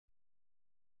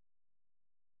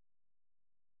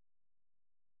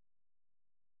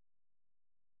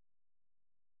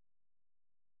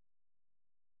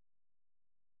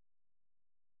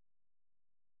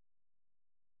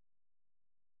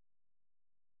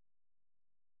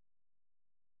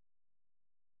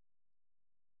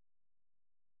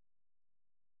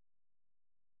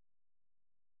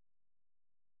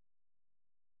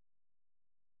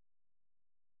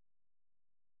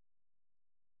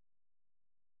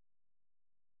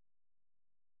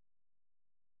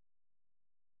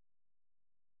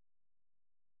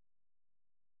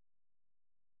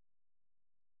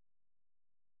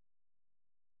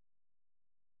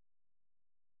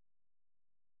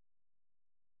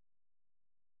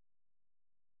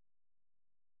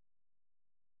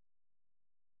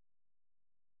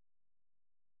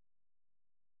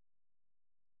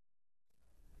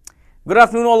Good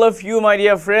afternoon, all of you, my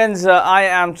dear friends. I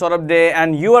am Saurabh Day,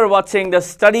 and you are watching the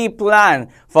study plan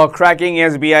for cracking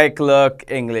SBI Clerk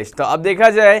English. तो अब देखा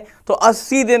जाए तो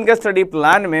 80 दिन का study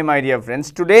plan में, my dear friends,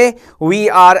 today we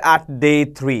are at day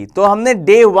 3. तो हमने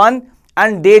day 1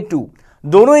 and day 2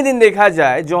 दोनों ही दिन देखा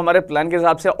जाए जो हमारे प्लान के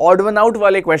हिसाब से ऑड वन आउट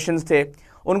वाले क्वेश्चंस थे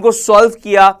उनको सॉल्व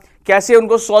किया, कैसे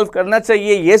उनको सॉल्व करना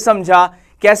चाहिए ये समझा,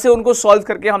 कैसे उनको सॉल्व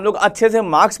करके हम लोग अच्छे से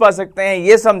मार्क्स पा सकते हैं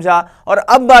ये समझा। और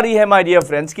अब बारी है माय डियर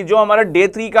फ्रेंड्स कि जो हमारा डे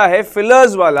 3 का है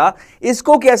फिलर्स वाला,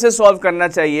 इसको कैसे सॉल्व करना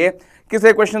चाहिए,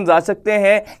 किससे क्वेश्चंस आ सकते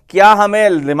हैं, क्या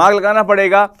हमें दिमाग लगाना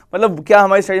पड़ेगा, मतलब क्या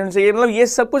हमारी स्ट्रेटजी चाहिए, मतलब ये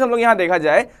सब कुछ हम लोग यहाँ देखा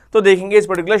जाए तो देखेंगे इस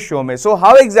पर्टिकुलर शो में। So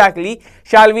how exactly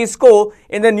shall we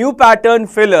score in the new pattern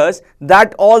fillers,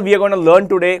 that all we are gonna learn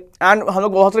today. And हम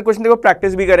लोग बहुत सारे क्वेश्चन देखो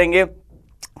प्रैक्टिस भी करेंगे,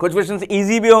 कुछ क्वेश्चंस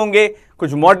इजी भी होंगे,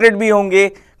 कुछ मॉडरेट भी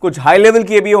होंगे, कुछ हाई लेवल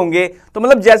के भी होंगे। तो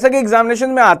मतलब जैसा कि एग्जामिनेशन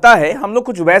में आता है हम लोग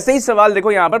कुछ वैसे ही सवाल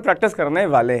देखो यहां पर प्रैक्टिस करने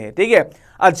वाले हैं, ठीक है।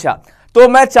 अच्छा, तो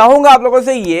मैं चाहूंगा आप लोगों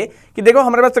से ये कि देखो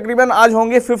हमारे पास तकरीबन आज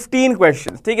होंगे 15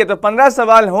 क्वेश्चन, ठीक है। तो 15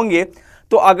 सवाल होंगे।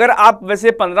 तो अगर आप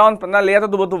वैसे 15 on 15 ले आता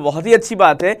तो वो तो बहुत ही अच्छी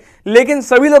बात है, लेकिन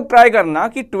सभी लोग ट्राई करना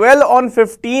कि 12 on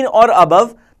 15 और अबव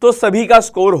तो सभी का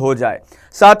स्कोर हो जाए।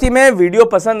 साथ ही में वीडियो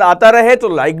पसंद आता रहे तो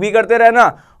लाइक भी करते रहना,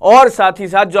 और साथ ही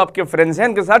साथ जो आपके फ्रेंड्स हैं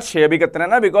उनके साथ शेयर भी करते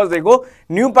रहना। बिकॉज देखो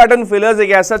न्यू पैटर्न फिलर्स एक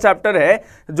ऐसा चैप्टर है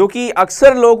जो कि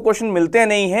अक्सर लोग क्वेश्चन मिलते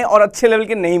नहीं हैं और अच्छे लेवल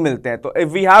के नहीं मिलते हैं। तो if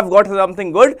we have got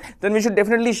something good then we should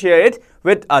definitely share it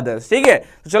with others, ठीक है।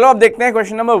 तो चलो अब देखते हैं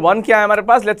क्वेश्चन नंबर 1 क्या है हमारे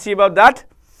पास। Let's see about that.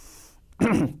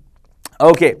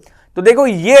 Okay, तो देखो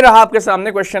ये रहा आपके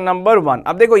सामने क्वेश्चन नंबर 1।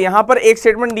 अब देखो यहां पर एक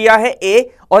स्टेटमेंट दिया है ए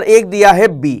और एक दिया है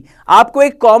बी। आपको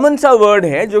एक कॉमन सा वर्ड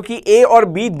है जो कि ए और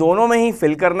बी दोनों में ही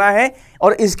फिल करना है,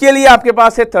 और इसके लिए आपके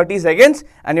पास है 30 seconds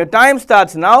and your time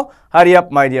starts now. Hurry up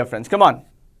my dear friends, come on.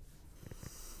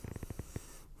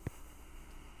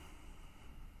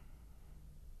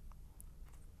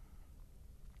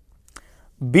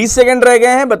 बीस सेकेंड रह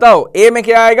गए हैं, बताओ ए में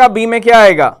क्या आएगा, बी में क्या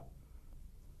आएगा।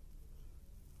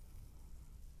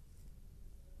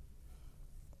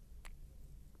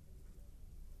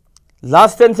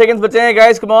 Last 10 seconds बचे हैं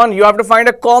guys, come on, you have to find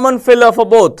a common filler for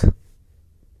both.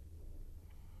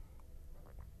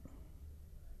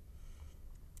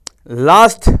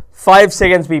 Last 5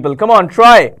 seconds people, come on,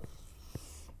 try.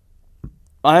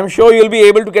 I am sure you'll be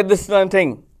able to get this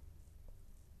thing.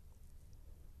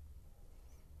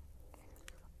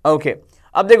 Okay,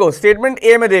 अब देखो statement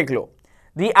A में देख लो,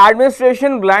 The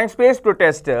administration blank space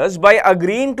protesters by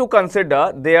agreeing to consider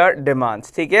their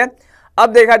demands, ठीक है। अब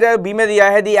देखा जाए B में दिया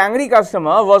है the angry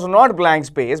customer was not blank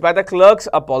space by the clerks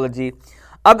apology.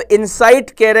 अब इनसाइट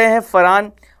कह रहे हैं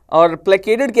फरहान और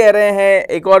प्लेकेटेड कह रहे हैं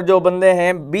एक और जो बंदे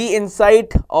हैं, बी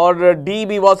इनसाइट और डी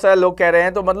भी बहुत सारे लोग कह रहे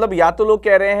हैं। तो मतलब या तो लोग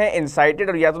कह रहे हैं इनसाइटेड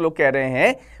और या तो लोग कह रहे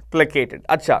हैं प्लेकेटेड।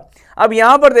 अच्छा, अब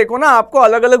यहां पर देखो ना, आपको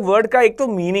अलग अलग वर्ड का एक तो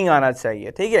मीनिंग आना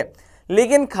चाहिए, ठीक है।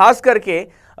 लेकिन खास करके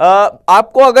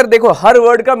आपको अगर देखो हर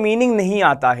वर्ड का मीनिंग नहीं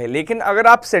आता है, लेकिन अगर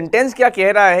आप सेंटेंस क्या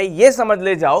कह रहा है ये समझ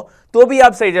ले जाओ तो भी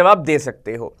आप सही जवाब दे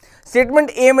सकते हो। स्टेटमेंट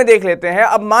ए में देख लेते हैं।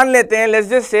 अब मान लेते हैं लेट्स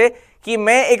जस्ट से कि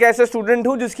मैं एक ऐसा स्टूडेंट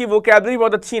हूं जिसकी वोकैबुलरी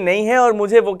बहुत अच्छी नहीं है और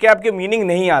मुझे वोकैब के मीनिंग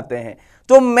नहीं आते हैं,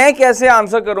 तो मैं कैसे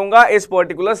आंसर करूंगा इस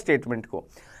पर्टिकुलर स्टेटमेंट को।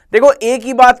 देखो ए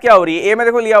की बात क्या हो रही है, ए में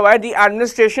देखो लिया हुआ है the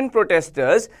administration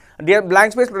protesters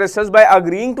blank space protesters bye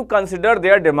agreeing to consider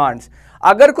there demands.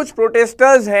 अगर कुछ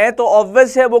प्रोटेस्टर्स हैं तो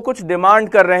ऑब्वियस है वो कुछ डिमांड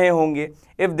कर रहे होंगे।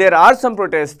 If there are some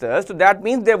protesters तो that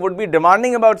means they would be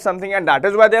demanding about something and that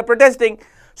is why they are protesting.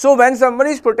 So when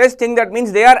somebody is protesting, that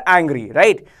means they are angry,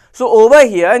 right? So over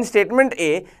here in statement A,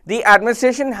 the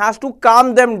administration has to calm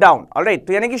them down, all right?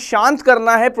 तो यानी कि शांत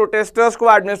करना है protesters को,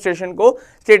 administration को,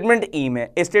 statement E में,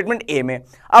 statement A में।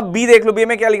 अब B देख लो, B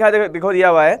में क्या लिखा है देखो, दिया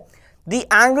हुआ है the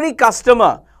angry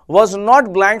customer was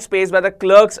not blank space by the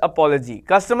clerk's apology।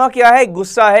 customer क्या है,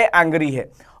 गुस्सा है, angry है,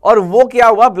 और वो क्या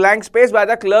हुआ, blank space by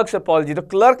the clerks apology. तो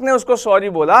क्लर्क ने उसको सॉरी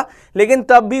बोला लेकिन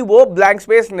तब भी वो ब्लैंक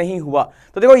स्पेस नहीं हुआ।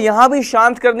 तो देखो यहां भी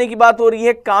शांत करने की बात हो रही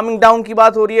है, कामिंग डाउन की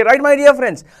बात हो रही है, राइट माय डियर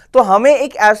फ्रेंड्स। तो हमें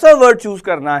एक ऐसा वर्ड चूज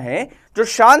करना है जो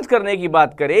शांत करने की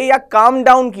बात करे या काम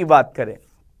डाउन की बात करे।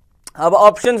 अब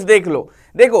ऑप्शंस देख लो,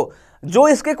 देखो जो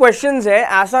इसके क्वेश्चंस हैं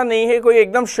ऐसा नहीं है कोई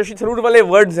एकदम शशि थरूर वाले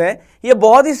वर्ड्स हैं, ये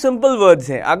बहुत ही सिंपल वर्ड्स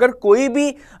हैं। अगर कोई भी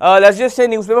लेट्स जस्ट से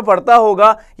न्यूज़पेपर पढ़ता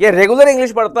होगा या रेगुलर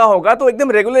इंग्लिश पढ़ता होगा तो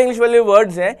एकदम रेगुलर इंग्लिश वाले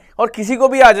वर्ड्स हैं और किसी को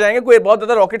भी आ जाएंगे, कोई बहुत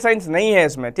ज़्यादा रॉकेट साइंस नहीं है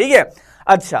इसमें, ठीक है।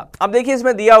 अच्छा, अब देखिए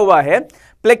इसमें दिया हुआ है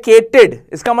प्लेकेटेड,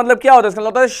 इसका मतलब क्या होता है, इसका मतलब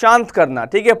होता है शांत करना,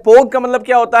 ठीक है। पोक का मतलब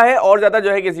क्या होता है, और ज़्यादा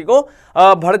जो है किसी को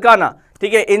भड़काना।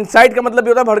 ठीक है। इनसाइड का मतलब ये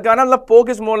होता है भड़काना, मतलब पोक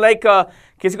इज मोर लाइक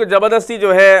किसी को जबरदस्ती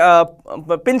जो है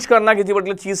पिंच करना किसी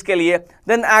पर्टिकुलर चीज के लिए।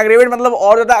 देन एग्रेवेट मतलब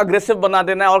और ज्यादा अग्रेसिव बना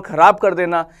देना और खराब कर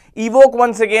देना। इवोक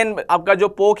वंस अगेन आपका जो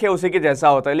पोक है उसी के जैसा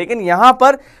होता है, लेकिन यहां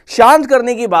पर शांत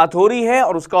करने की बात हो रही है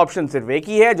और उसका ऑप्शन सिर्फ एक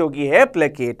ही है जो कि है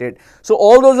प्लेकेटेड। So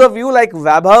all those of you like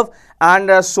Vaibhav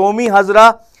and Somi Hazra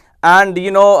and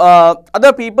you know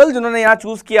other people जिन्होंने यहां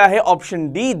चूज किया है option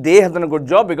D, they have done a good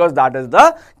job because that is the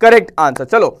correct answer.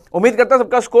 चलो उम्मीद करता हूं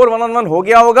सबका स्कोर 1-on-1 हो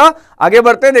गया होगा। आगे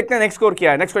बढ़ते हैं, देखते हैं नेक्स्ट स्कोर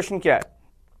क्या है, नेक्स्ट क्वेश्चन क्या है।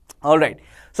 Alright,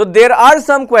 so there are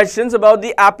some questions about the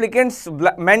applicants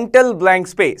mental blank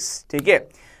space. ठीक है,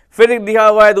 फिर दिया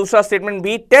हुआ है दूसरा स्टेटमेंट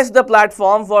भी, test the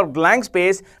platform for blank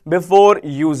space before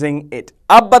using it.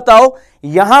 अब बताओ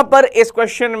यहां पर इस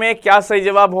क्वेश्चन में क्या सही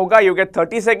जवाब होगा। You get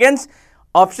 30 seconds.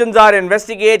 Options are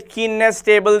investigate, keenness,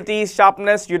 stability,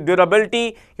 sharpness, your durability.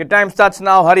 Your time starts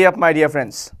now. Hurry up, my dear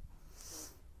friends.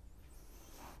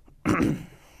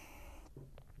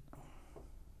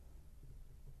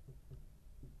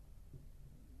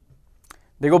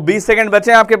 देखो 20 सेकंड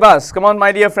बचे हैं आपके पास। Come on,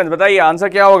 my dear friends, बताइए आंसर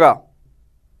क्या होगा।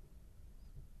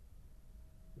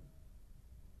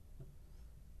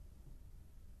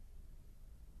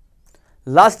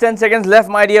 Last 10 seconds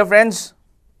left, my dear friends.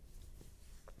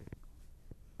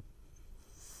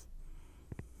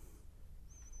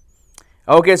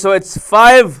 Okay, so it's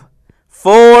 5,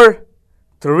 4,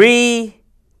 3,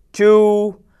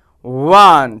 2,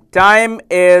 1. Time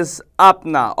is up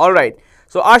now. All right.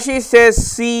 So Ashish says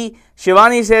C,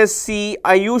 Shivani says C,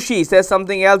 Ayushi says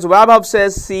something else, Vaibhav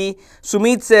says C,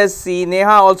 Sumit says C,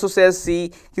 Neha also says C.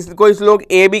 कोई लोग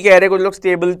A भी कह रहे हैं, कुछ लोग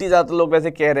stability ज़्यादा लोग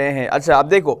वैसे कह रहे हैं। अच्छा, अब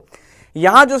देखो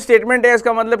यहां जो स्टेटमेंट है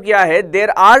इसका मतलब क्या है, देयर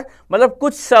आर मतलब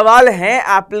कुछ सवाल हैं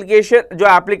एप्लीकेशन जो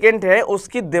एप्लीकेंट है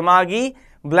उसकी दिमागी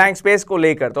ब्लैंक स्पेस को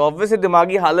लेकर, तो ऑब्वियसली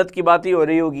दिमागी हालत की बात ही हो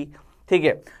रही होगी। ठीक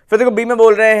है, फिर देखो बी में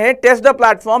बोल रहे हैं test the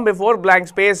platform before blank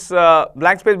space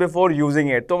before using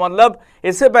it. तो मतलब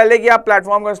इससे पहले कि आप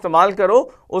प्लेटफॉर्म का इस्तेमाल करो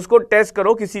उसको टेस्ट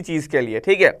करो किसी चीज के लिए।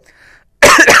 ठीक है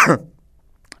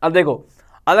अब देखो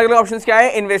अलग अलग ऑप्शंस क्या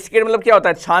है। इन्वेस्टिगेट मतलब क्या होता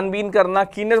है, छानबीन करना।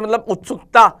 कीनेस मतलब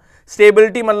उत्सुकता।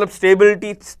 स्टेबिलिटी मतलब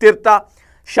स्टेबिलिटी, स्थिरता।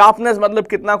 शार्पनेस मतलब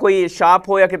कितना कोई शार्प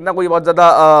हो या कितना कोई बहुत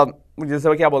ज्यादा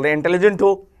जैसे क्या बोलते हैं इंटेलिजेंट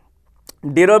हो।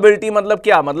 ड्यूरेबिलिटी मतलब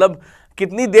क्या, मतलब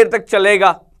कितनी देर तक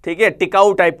चलेगा। ठीक है,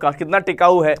 टिकाऊ टाइप का, कितना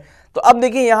टिकाऊ है। तो अब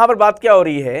देखिए यहां पर बात क्या हो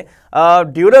रही है,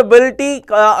 ड्यूरेबिलिटी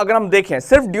का अगर हम देखें,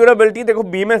 सिर्फ ड्यूरेबिलिटी देखो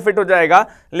बी में फिट हो जाएगा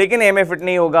लेकिन ए में फिट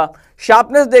नहीं होगा।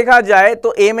 शार्पनेस देखा जाए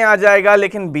तो ए में आ जाएगा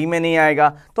लेकिन बी में नहीं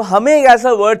आएगा। तो हमें एक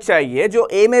ऐसा वर्ड चाहिए जो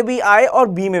ए में भी आए और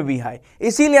बी में भी आए,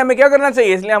 इसीलिए हमें क्या करना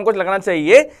चाहिए, इसलिए हमको लगना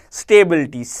चाहिए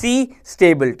stability, C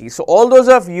stability. So all those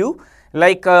of you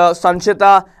like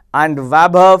Sanchita and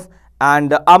Vaibhav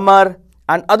and Amar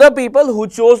and other people who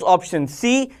chose option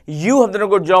C, you have done a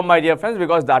good job, my dear friends,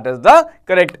 because that is the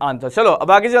correct answer. चलो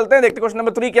अब आगे चलते हैं, देखते हैं question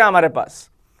number 3 क्या है हमारे पास।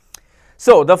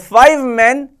 So the 5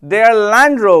 men, their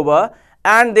Land Rover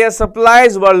and their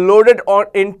supplies were loaded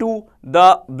into the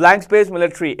blank space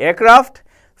military aircraft.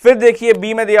 फिर देखिए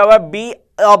B में दिया हुआ है B,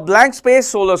 a blank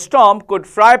space solar storm could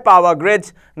fry power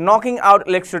grids, knocking out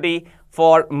electricity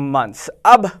for months.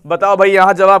 अब बताओ भाई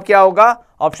यहां जवाब क्या होगा।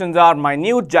 Options are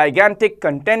minute, gigantic,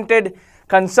 contented,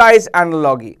 concise and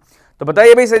लॉगी। तो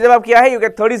बताइए भाई सही जवाब क्या है। You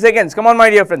get 30 seconds. Come on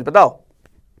my dear friends, बताओ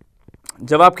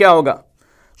जवाब क्या होगा।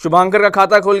 शुभांकर का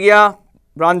खाता खुल गया,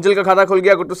 प्रांजल का खाता खुल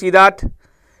गया, गुड टू सी दैट।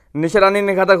 निशा रानी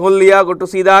ने खाता खोल लिया, गुड टू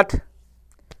सी दैट।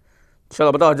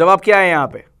 चलो बताओ जवाब क्या है यहां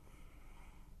पे।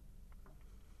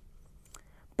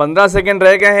 15 सेकेंड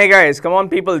रह गए हैं guys. Come on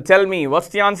people, tell me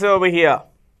what's the answer over here.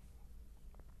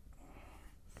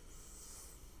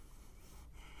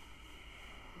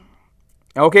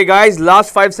 Okay guys,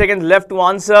 last 5 second left to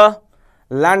answer.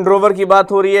 Land rover की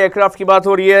बात हो रही है, एयरक्राफ्ट की बात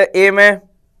हो रही है। ए में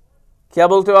क्या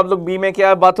बोलते हो आप लोग, बी में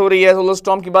क्या बात हो रही है, सोलर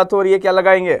स्टॉर्म की बात हो रही है, क्या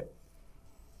लगाएंगे।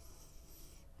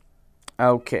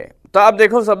 ओके तो आप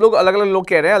देखो सब लोग अलग अलग लोग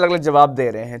कह रहे हैं, अलग अलग जवाब दे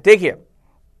रहे हैं। देखिए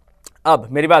अब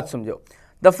मेरी बात समझो।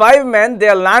 The 5 men,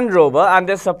 their Land Rover and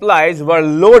their supplies were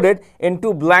loaded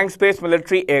into blank space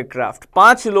military aircraft.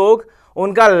 5 लोग,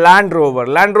 उनका लैंड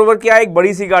रोवर क्या है, एक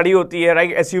बड़ी सी गाड़ी होती है,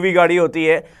 राइट, एसयूवी गाड़ी होती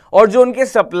है, और जो उनके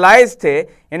सप्लाईज थे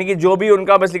यानी कि जो भी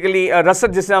उनका बेसिकली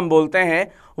रसद जिसे हम बोलते हैं,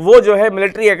 वो जो है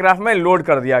मिलिट्री एयरक्राफ्ट में लोड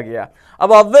कर दिया गया।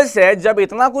 अब ऑब्वियस है जब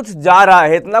इतना कुछ जा रहा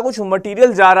है, इतना कुछ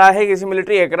मटेरियल जा रहा है किसी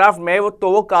मिलिट्री एयरक्राफ्ट में,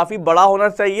 वो काफी बड़ा होना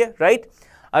चाहिए, राइट।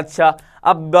 अच्छा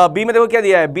अब बी में देखो क्या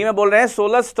दिया है। बी में बोल रहे हैं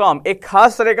सोलर स्टॉर्म, एक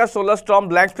खास तरह का solar storm,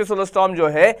 blank space solar storm जो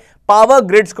है पावर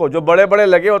ग्रिड्स को, जो बड़े बड़े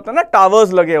लगे होते हैं ना,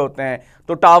 टावर्स लगे होते हैं,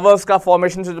 तो टावर्स का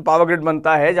फॉर्मेशन से जो पावर ग्रिड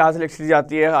बनता है जहां से इलेक्ट्रिसिटी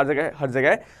जाती है हर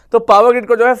जगह, तो पावर ग्रिड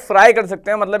को जो है फ्राई कर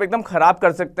सकते हैं, मतलब एकदम खराब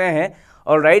कर सकते हैं।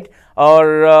 ऑलराइट।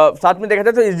 और साथ में देखा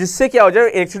जाए तो जिससे क्या हो जाए,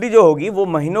 इलेक्ट्रिसिटी जो होगी वो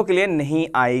महीनों के लिए नहीं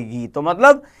आएगी। तो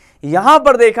मतलब यहां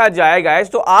पर देखा जाए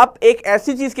गाइस, तो आप एक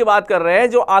ऐसी चीज की बात कर रहे हैं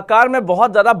जो आकार में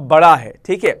बहुत ज्यादा बड़ा है,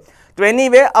 ठीक है। तो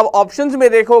एनीवे, अब ऑप्शंस में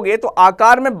देखोगे तो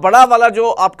आकार में बड़ा वाला जो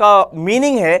आपका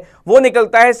मीनिंग है वो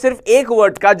निकलता है सिर्फ एक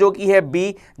वर्ड का, जो कि है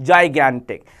B,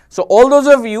 gigantic. So all those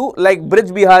of you like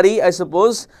bridge Bihari I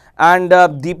suppose and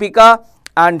Deepika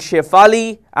and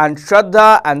Shefali and Shraddha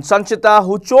and Sanchita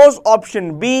who chose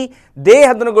option B, they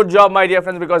have done a good job my dear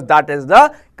friends because that is the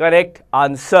correct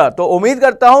answer। तो उम्मीद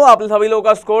करता हूं आप सभी लोगों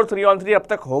का score 3 on 3 अब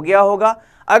तक हो गया होगा।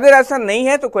 अगर ऐसा नहीं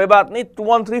है तो कोई बात नहीं, 2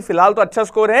 on 3 फिलहाल तो अच्छा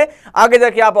स्कोर है, आगे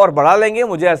जाके आप और बढ़ा लेंगे,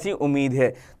 मुझे ऐसी उम्मीद है।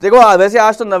 देखो वैसे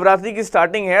आज तो नवरात्रि की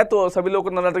स्टार्टिंग है, तो सभी लोगों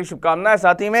को नवरात्रि की शुभकामनाएं।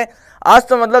 साथ ही में आज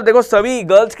तो मतलब देखो सभी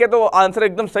गर्ल्स के तो आंसर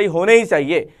एकदम सही होने ही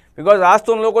चाहिए, बिकॉज आज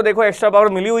तो उन लोगों को देखो एक्स्ट्रा पावर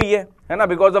मिली हुई है ना,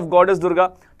 बिकॉज ऑफ गॉडेस दुर्गा,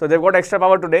 तो they got extra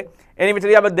power today. Anyway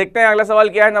चलिए अब देखते हैं अगला सवाल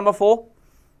क्या है, नंबर 4।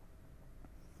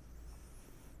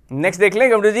 नेक्स्ट देख लें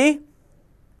कमरू जी,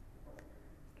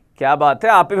 क्या बात है,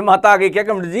 आप भी माता आ गई क्या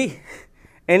कमरू जी?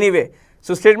 एनीवे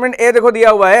सो स्टेटमेंट ए देखो दिया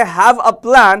हुआ है, have a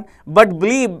plan but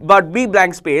B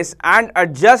blank space and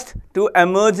adjust to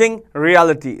emerging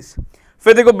realities.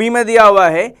 फिर देखो बी में दिया हुआ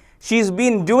है, she's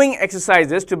been doing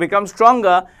exercises to become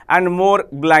stronger and more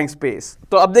blank space।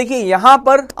 तो अब देखिए यहां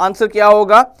पर आंसर क्या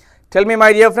होगा, tell me my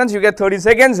dear friends, you get 30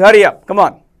 seconds, hurry up, come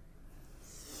on।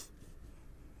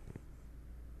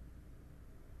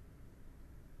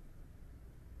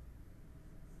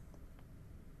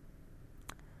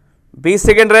 20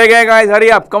 second रह गए guys,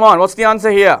 hurry up, come on, what's the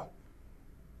answer here?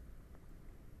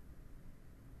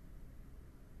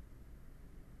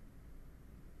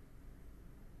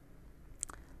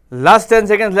 Last 10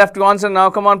 seconds left to answer now.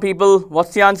 Come on, people.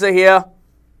 What's the answer here?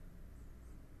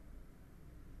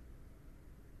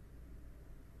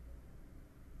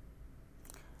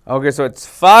 Okay, so it's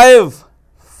 5,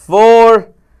 4,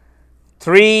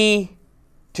 3,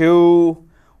 2,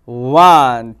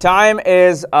 1. Time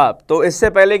is up. तो इससे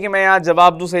पहले कि मैं यहाँ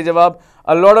जवाब दूँ, सही जवाब,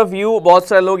 a lot of you, बहुत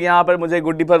सारे लोग यहाँ पर मुझे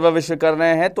गुड्डी पर्व विश कर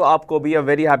रहे हैं, तो आपको भी a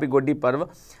very happy गुड्डी पर्व।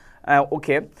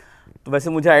 ओके, तो वैसे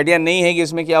मुझे आइडिया नहीं है कि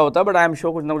इसमें क्या होता है, बट आई एम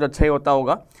श्योर कुछ ना कुछ अच्छा ही होता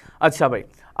होगा। अच्छा भाई,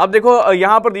 अब देखो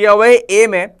यहां पर दिया हुआ है ए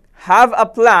में, have a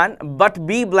plan but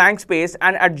B blank space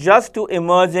and adjust to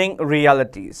emerging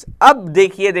realities. अब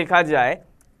देखिए देखा जाए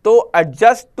तो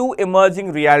एडजस्ट टू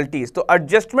इमर्जिंग रियलिटीज, तो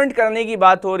एडजस्टमेंट करने की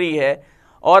बात हो रही है,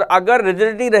 और अगर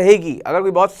रिजिडिटी रहेगी, अगर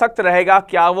कोई बहुत सख्त रहेगा,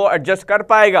 क्या वो एडजस्ट कर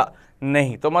पाएगा?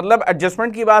 नहीं। तो मतलब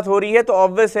एडजस्टमेंट की बात हो रही है, तो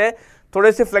ऑब्वियस है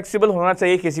थोड़े से फ्लेक्सिबल होना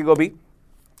चाहिए किसी को भी।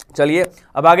 चलिए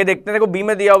अब आगे देखते हैं। देखो बी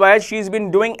में दिया हुआ है, she is been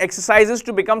doing exercises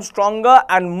to become stronger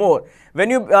and more.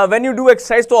 When you do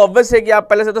exercise तो ऑब्वियस है कि आप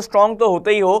पहले से तो स्ट्रॉन्ग तो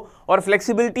होते ही हो, और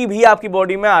फ्लेक्सिबिलिटी भी आपकी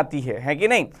बॉडी में आती है कि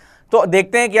नहीं? तो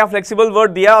देखते हैं क्या फ्लेक्सिबल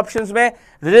वर्ड दिया ऑप्शंस में,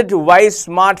 rigid, wise,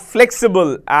 smart,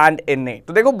 flexible and इनेट।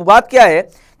 तो देखो बात क्या है,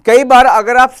 कई बार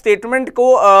अगर आप स्टेटमेंट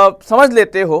को समझ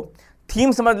लेते हो,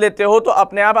 थीम समझ लेते हो, तो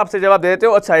अपने आप आपसे जवाब दे देते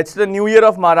हो, अच्छा it's the new year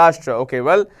of Maharashtra, okay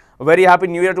well very happy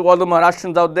new year to all the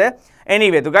Maharashtrians out there.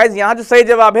 Anyway तो गाइज यहां जो सही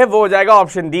जवाब है वो हो जाएगा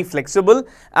option D, flexible.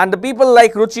 And the people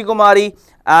like Ruchi Kumari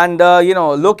and you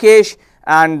know Lokesh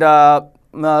and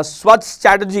स्वच्छ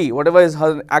Chatterjee, whatever is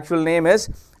her actual name is,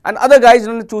 and other guys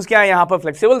जिन्होंने चूज किया है यहां पर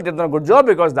flexible, they done a good job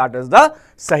because that is the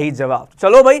सही जवाब।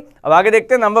 चलो भाई अब आगे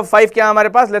देखते हैं, नंबर 5 क्या है हमारे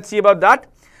पास, let's see about that.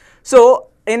 So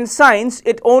in science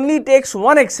it only takes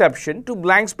one exception to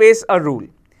blank space a rule.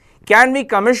 Can we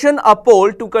commission a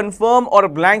poll to confirm or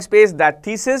blank space that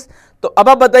thesis? तो अब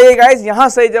आप बताइए गाइस यहां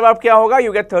सही जवाब क्या होगा?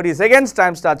 You get 30 seconds,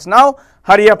 time starts now,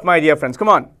 hurry up my dear friends,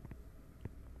 come on।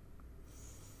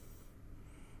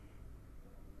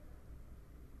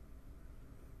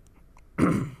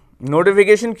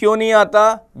 Notification क्यों नहीं आता?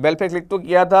 बेल पे क्लिक तो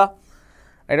किया था,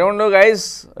 आई डोंट नो गाइज,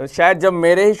 शायद जब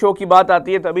मेरे ही शो की बात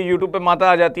आती है तभी यूट्यूब पे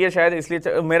माता आ जाती है शायद,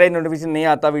 इसलिए मेरा ही नोटिफिकेशन नहीं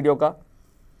आता वीडियो का।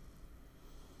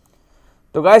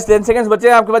 तो गाइज 10 सेकंड्स बचे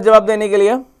हैं आपके पास जवाब देने के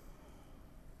लिए।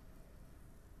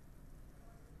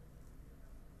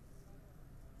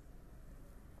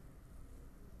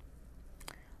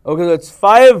 Okay so it's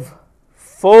 5,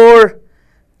 4,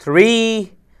 3,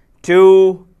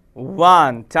 2,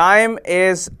 1, time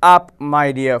is up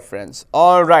my dear friends.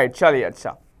 Alright चलिए,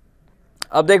 अच्छा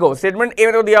अब देखो स्टेटमेंट ए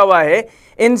में तो दिया हुआ है,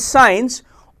 in science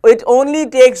it only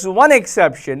takes one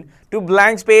exception to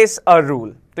blank space a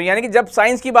rule. तो यानी कि जब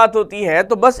साइंस की बात होती है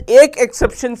तो बस एक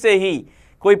एक्सेप्शन से ही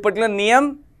कोई पर्टिकुलर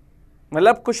नियम,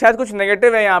 मतलब कुछ शायद कुछ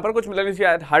नेगेटिव है यहाँ पर, कुछ मतलब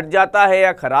शायद हट जाता है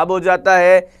या खराब हो जाता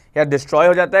है या डिस्ट्रॉय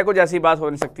हो जाता है, कुछ ऐसी बात हो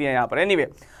नहीं सकती है यहाँ पर। एनीवे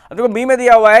अब देखो बी में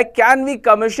दिया हुआ है, can we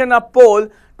commission a pole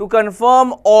to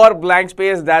confirm और ब्लैंक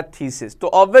स्पेस दैट थीसिस। तो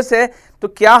ऑब्वियस है, तो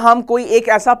क्या हम कोई एक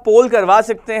ऐसा पोल करवा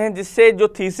सकते हैं जिससे जो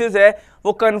थीसिस है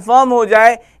वो कंफर्म हो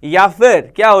जाए या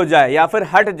फिर क्या हो जाए, या फिर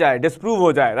हट जाए, डिस्प्रूव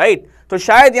हो जाए, राइट। तो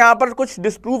शायद यहां पर कुछ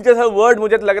डिस्प्रूव जैसा वर्ड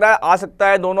मुझे लग रहा है आ सकता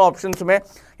है दोनों ऑप्शंस में।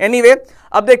 एनीवे,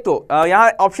 अब देख तो यहां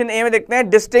ऑप्शन ए में देखते हैं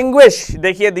डिस्टिंग्विश,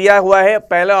 देखिए दिया हुआ है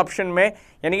पहले ऑप्शन में,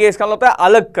 यानी कि इसका मतलब होता है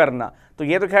अलग करना, तो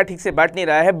ये तो खैर ठीक से बैठ नहीं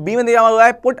रहा है। बी में दिया हुआ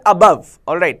है पुट अबव,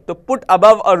 ऑलराइट, तो put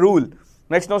above a rule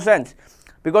makes no sense,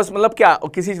 because मतलब क्या,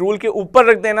 किसी रूल के ऊपर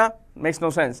रख देना, makes no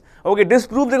sense. Okay,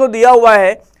 disprove देखो दिया हुआ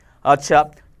है, अच्छा,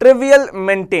 ट्रिवियल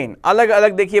मेंटेन, अलग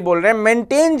अलग देखिए बोल रहे हैं।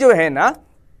 मेंटेन जो है ना,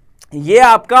 ये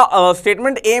आपका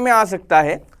स्टेटमेंट ए में आ सकता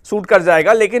है, सूट कर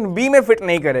जाएगा, लेकिन बी में फिट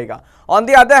नहीं करेगा। ऑन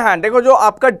दी अदर हैंड देखो, जो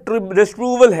आपका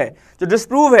डिस्प्रूवल है, जो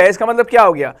डिस्प्रूव है, इसका मतलब क्या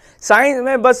हो गया, साइंस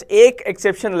में बस एक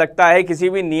एक्सेप्शन लगता है किसी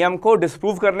भी नियम को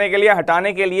डिस्प्रूव करने के लिए,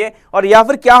 हटाने के लिए, और या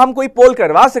फिर क्या हम कोई पोल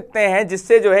करवा सकते हैं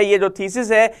जिससे जो है ये जो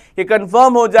थीसिस है ये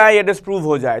कंफर्म हो जाए या डिस्प्रूव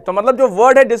हो जाए। तो मतलब जो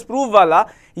वर्ड है डिस्प्रूव वाला,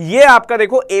 ये आपका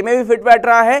देखो ए में भी फिट बैठ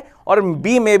रहा है और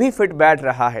बी में भी फिट बैठ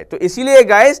रहा है। तो इसीलिए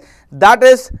guys that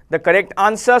is the correct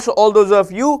answer. So all those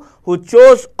of you who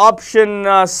chose option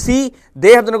C,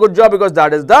 they have done a good job because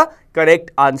that is the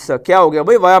correct answer. क्या हो गया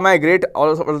भाई, Y M I great, all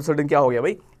of a sudden क्या हो गया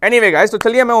भाई। Anyway guys, तो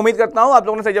चलिए मैं उम्मीद करता हूं आप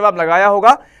लोगों ने सही जवाब लगाया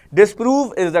होगा।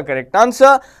 Disprove is the correct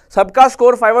answer. सबका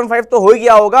स्कोर 515 तो हो ही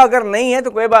गया होगा, अगर नहीं है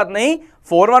तो कोई बात नहीं,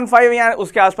 415 या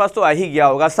उसके आसपास तो आ ही गया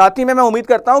होगा। साथ ही में मैं उम्मीद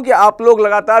करता हूं कि आप लोग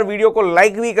लगातार वीडियो को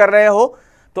लाइक भी कर रहे हो,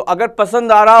 तो अगर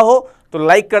पसंद आ रहा हो तो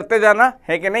लाइक करते जाना,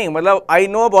 है कि नहीं। मतलब आई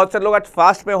नो बहुत से लोग आज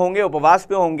फास्ट पे होंगे, उपवास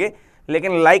पे होंगे,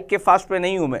 लेकिन लाइक के फास्ट पे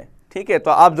नहीं हूं मैं, ठीक है,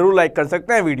 तो आप जरूर लाइक कर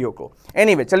सकते हैं वीडियो को।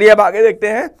 एनीवे, चलिए अब आगे देखते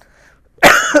हैं।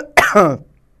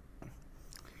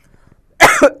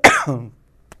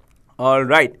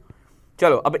 ऑलराइट,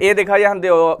 चलो अब ए देखा यहां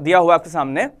दिया हुआ आपके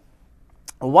सामने,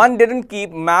 one didn't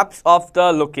keep maps of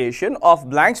the location of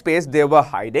blank space they were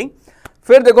hiding.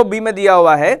 फिर देखो बी में दिया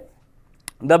हुआ है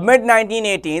the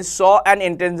mid-1980s saw an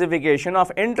intensification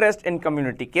of interest in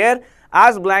community care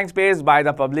as blank space by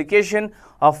the publication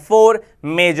of 4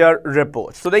 major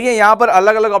reports। तो देखिए यहां पर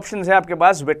अलग अलग ऑप्शंस हैं आपके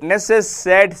पास, witnesses,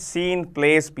 said, seen,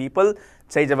 place, people।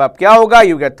 सही जवाब क्या होगा,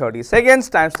 you get 30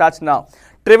 seconds, time starts now।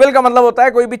 Trivial का मतलब होता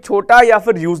है कोई भी छोटा या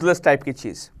फिर यूजलेस टाइप की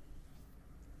चीज।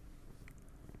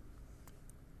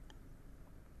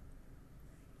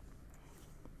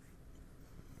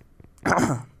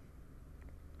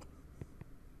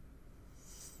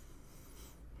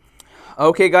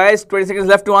 Okay guys, 20 seconds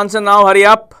left to answer now, hurry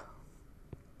up।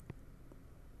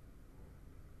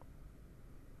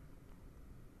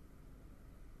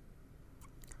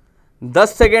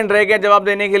 दस सेकेंड रह गए जवाब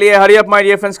देने के लिए, hurry up my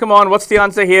dear friends, come on, what's the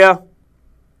answer here?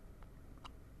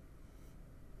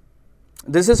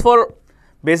 This is for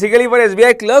basically for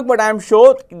SBI Clerk, but I am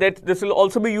sure that this will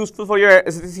also be useful for your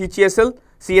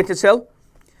CHSL।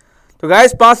 तो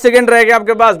guys 5 second रह गए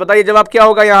आपके पास, बताइए जवाब क्या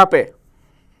होगा यहां पे।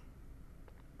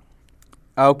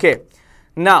 Okay,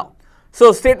 now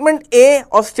so statement A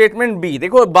और स्टेटमेंट बी,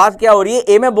 देखो बात क्या हो रही है।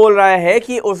 ए में बोल रहा है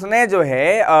कि उसने जो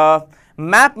है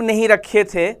मैप नहीं रखे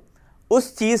थे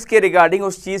उस चीज के रिगार्डिंग,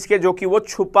 उस चीज के जो कि वो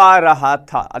छुपा रहा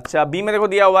था। अच्छा, बी में देखो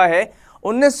दिया हुआ है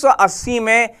 1980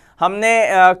 में हमने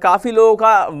काफी लोगों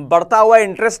का बढ़ता हुआ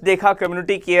इंटरेस्ट देखा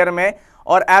कम्युनिटी केयर में,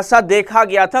 और ऐसा देखा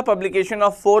गया था पब्लिकेशन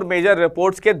ऑफ 4 मेजर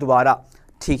रिपोर्ट्स के द्वारा।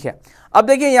 ठीक है, अब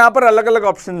देखिए यहां पर अलग अलग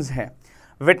ऑप्शंस हैं,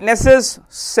 witnesses,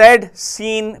 said,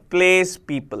 scene, place,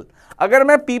 people. अगर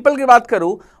मैं पीपल की बात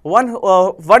करूं,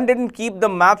 one didn't keep the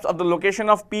maps of the location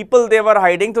of people they were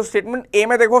hiding, तो स्टेटमेंट ए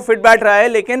में देखो फिट बैठ रहा है,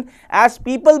 लेकिन as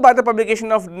people by the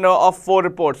publication of 4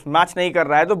 reports match नहीं कर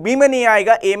रहा है, तो बी में नहीं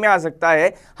आएगा, ए में आ सकता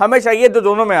है। हमें चाहिए तो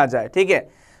दोनों में आ जाए, ठीक है।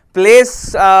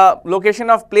 Place, location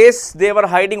of place they were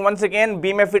hiding, once again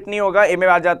B में फिट नहीं होगा, ए में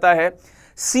आ जाता है।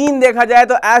 सीन देखा जाए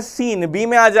तो एज सीन बी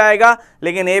में आ जाएगा,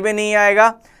 लेकिन ए में नहीं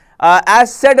आएगा। As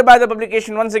said by the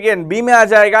publication, once again B में आ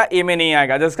जाएगा, ए में नहीं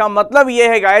आएगा। जिसका मतलब ये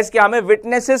है गाइस कि हमें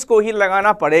विटनेसेस को ही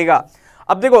लगाना पड़ेगा।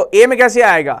 अब देखो ए में कैसे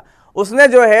आएगा, उसने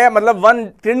जो है मतलब one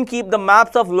didn't keep the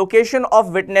maps of location of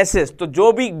witnesses, तो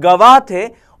जो भी गवाह थे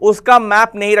उसका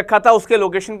मैप नहीं रखा था, उसके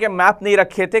लोकेशन के मैप नहीं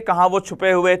रखे थे, कहां वो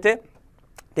छुपे हुए थे।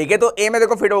 ठीक है, तो ए में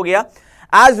देखो फिट हो गया।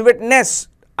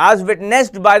 As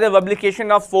witnessed by the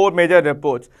publication of 4 major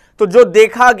reports, तो जो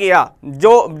देखा गया,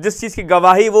 जो जिस चीज की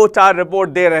गवाही वो 4 रिपोर्ट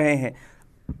दे रहे हैं,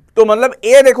 तो मतलब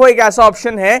ए देखो एक ऐसा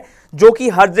ऑप्शन है जो कि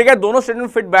हर जगह दोनों स्टेटमेंट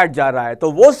फिट बैठ जा रहा है।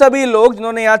 तो वो सभी लोग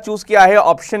जिन्होंने यहां चूज किया है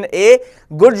option A,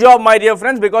 good job my dear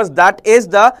friends, because that is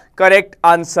the correct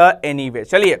answer anyway.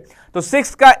 चलिए, तो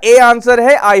 6 का ए आंसर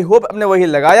है। आई होप आपने वही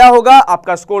लगाया होगा,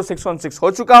 आपका स्कोर 616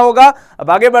 हो चुका होगा।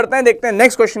 अब आगे बढ़ते हैं, देखते हैं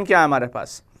नेक्स्ट क्वेश्चन क्या है हमारे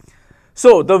पास।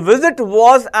 So the visit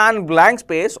was an blank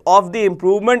space of the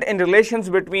improvement in relations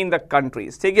between the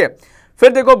countries। ठीक है,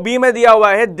 फिर देखो बी में दिया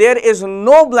हुआ है there is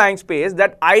no blank space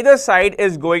that either side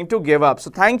is going to give up. So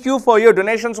thank you for your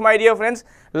donations my dear friends.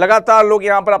 लगातार लोग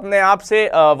यहां पर अपने आप से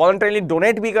वॉलंटरीली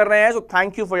डोनेट भी कर रहे हैं, so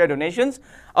thank you for your donations.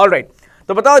 Alright,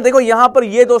 तो बताओ देखो यहां पर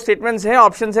ये दो स्टेटमेंट्स हैं,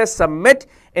 ऑप्शन है submit,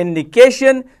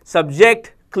 indication, subject,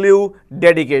 clue,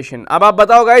 dedication. अब आप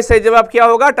बताओ गाइस सही जवाब क्या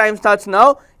होगा? Time starts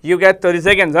now, you get 30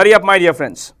 seconds, hurry up my dear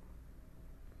friends.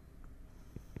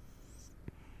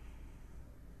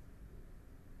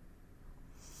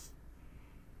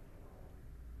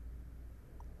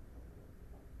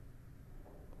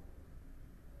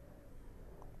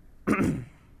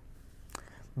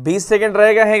 बीस सेकेंड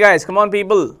रहेगा है guys, come on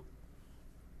people,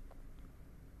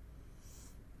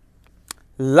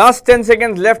 last 10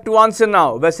 second left to answer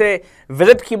now. वैसे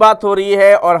विजिट की बात हो रही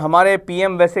है और हमारे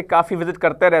पीएम वैसे काफी विजिट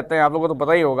करते रहते हैं, आप लोगों को तो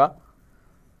पता ही होगा,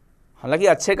 हालांकि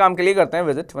अच्छे काम के लिए करते हैं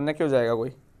विजिट, वरना क्यों जाएगा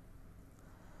कोई।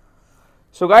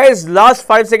 So guys last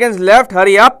 5 seconds left,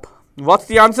 hurry up,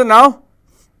 what's the answer now?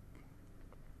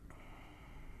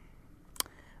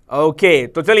 Okay,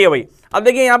 तो चलिए भाई, अब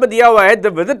देखिए यहां पे दिया हुआ है the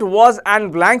visit was an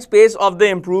blank space of the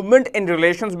improvement in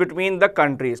relations between the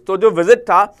countries. तो जो विजिट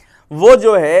था वो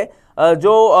जो है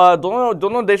जो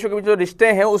दोनों देशों के बीच जो रिश्ते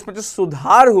हैं उसमें जो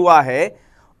सुधार हुआ है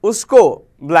उसको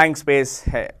ब्लैंक स्पेस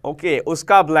है। ओके,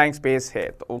 उसका ब्लैंक स्पेस है।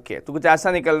 तो ओके, तो कुछ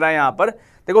ऐसा निकल रहा है यहां पर।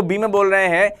 देखो बी में बोल रहे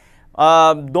हैं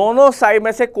दोनों साइड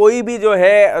में से कोई भी जो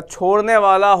है छोड़ने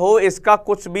वाला हो, इसका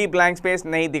कुछ भी ब्लैंक स्पेस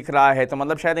नहीं दिख रहा है, तो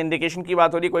मतलब शायद इंडिकेशन की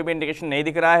बात हो रही, कोई भी इंडिकेशन नहीं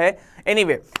दिख रहा है।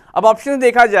 एनीवे, अब ऑप्शन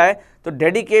देखा जाए तो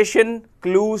dedication,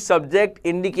 clue, subject,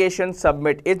 indication,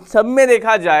 submit, इन सब में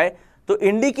देखा जाए तो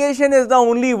indication is the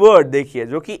only word देखिए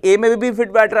जो कि ए में भी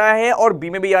फिट बैठ रहा है और बी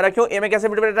में भी आ रहा है। क्यों? ए में कैसे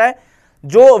फिट बैठ रहा है?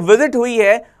 जो विजिट हुई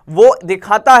है वो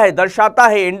दिखाता है, दर्शाता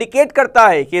है, इंडिकेट करता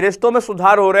है कि रिश्तों में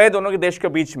सुधार हो रहे हैं दोनों के देश के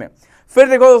बीच में। फिर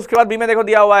देखो उसके बाद बी में देखो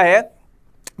दिया हुआ है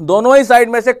दोनों ही साइड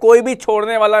में से कोई भी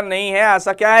छोड़ने वाला नहीं है,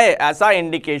 ऐसा क्या है? ऐसा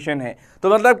इंडिकेशन है। तो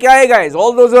मतलब क्या है guys?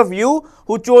 All those of you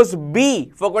who chose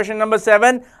B for question number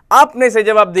 7 आपने सही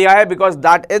जवाब दिया है, because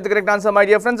that is the correct answer my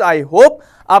dear friends. I hope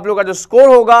आप लोगों का जो स्कोर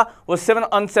होगा वो 7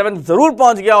 on 7 जरूर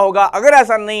पहुंच गया होगा। अगर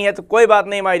ऐसा नहीं है तो कोई बात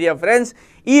नहीं my dear friends,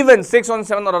 even 6 on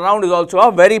 7 और around is also a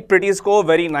very pretty score,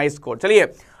 very nice score.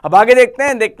 चलिए अब आगे देखते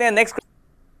हैं next.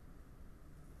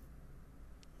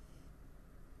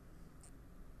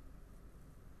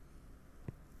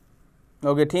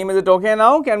 Okay, team, is it okay now?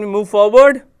 Can we move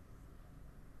forward?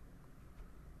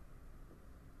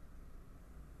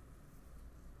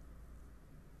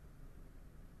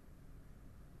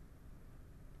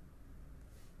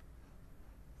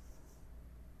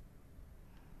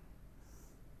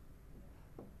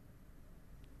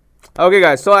 Okay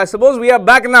guys, so I suppose we are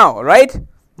back now, right?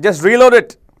 Just reload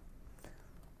it.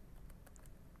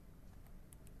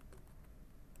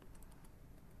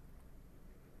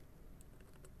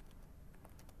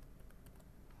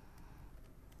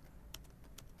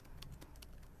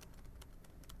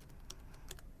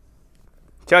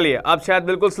 चलिए अब शायद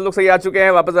बिल्कुल लोग सही आ चुके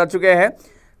हैं, वापस आ चुके हैं।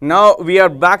 Now we are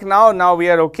back, now we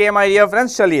are okay my dear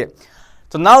friends. चलिए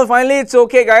तो now finally it's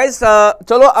okay guys.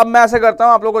 चलो अब मैं ऐसा करता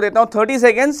हूं, आप लोगों को देता हूं 30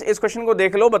 सेकेंड्स, इस क्वेश्चन को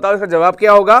देख लो, बताओ इसका जवाब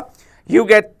क्या होगा। You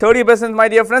get 30% my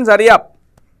dear friends, hurry up,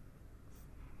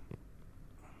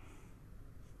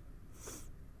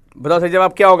 बताओ सही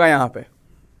जवाब क्या होगा यहां पे।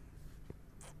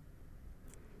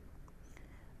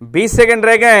 20 सेकेंड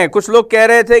रह गए हैं। कुछ लोग कह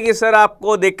रहे थे कि सर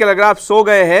आपको देख के लग रहा है आप सो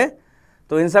गए हैं,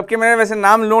 तो इन सब के मैंने वैसे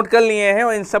नाम नोट कर लिए हैं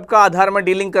और इन सब का आधार में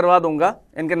डीलिंग करवा दूंगा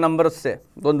इनके नंबर से,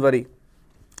 डोंट वरी।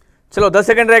 चलो 10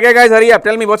 सेकंड रह गए guys, hurry up,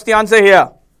 tell me what's the answer here.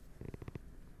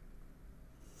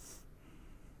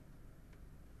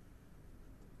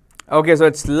 Okay, so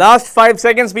it's last 5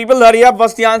 seconds people, hurry up,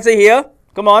 what's the answer here,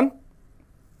 come on.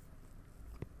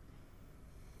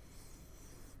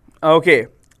 Okay,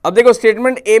 अब देखो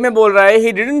स्टेटमेंट ए में बोल रहा है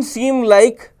he didn't seem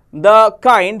like the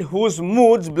kind whose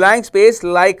moods blank space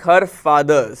like her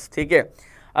father's. ठीक है,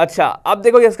 अच्छा अब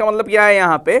देखो इसका मतलब क्या है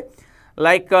यहाँ पे,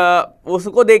 लाइक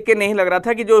उसको देख के नहीं लग रहा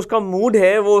था कि जो उसका मूड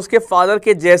है वो उसके फादर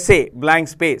के जैसे ब्लैंक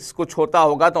स्पेस कुछ होता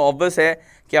होगा। तो ऑब्वियस है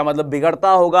क्या मतलब बिगड़ता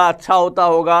होगा, अच्छा होता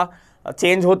होगा,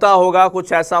 चेंज होता होगा,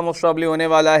 कुछ ऐसा मोस्ट प्रॉब्ली होने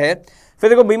वाला है। फिर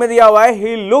देखो बी में दिया हुआ है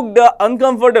he looked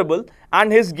uncomfortable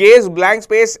and his gaze blank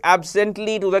space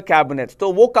एब्सेंटली to the cabinet.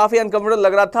 तो वो काफी अनकंफर्टेबल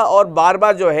लग रहा था और बार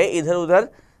बार जो है इधर उधर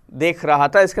देख रहा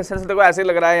था, इसका सेंस देखो ऐसे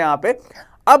लग रहा है यहाँ पे।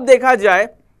 अब देखा जाए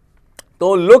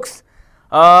तो looks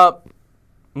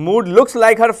mood looks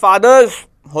like her father's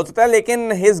हो सकता है,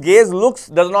 लेकिन his gaze looks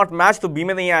does not match, तो बी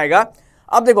में नहीं आएगा।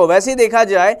 अब देखो वैसे ही देखा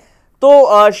जाए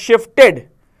तो शिफ्टेड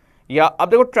या अब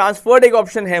देखो ट्रांसफर्ड एक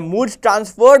ऑप्शन है, moods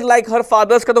transferred like her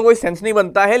father's का तो कोई सेंस नहीं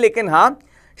बनता है, लेकिन हाँ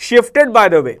shifted by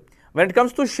the way, when it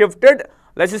comes to shifted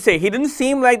let's just say he didn't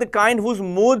seem like the kind whose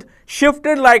mood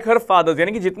shifted like her father's,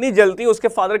 यानी कि जितनी जल्दी उसके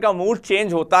फादर का मूड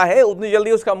चेंज होता है उतनी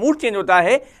जल्दी उसका मूड चेंज होता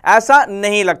है, ऐसा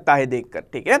नहीं लगता है देखकर,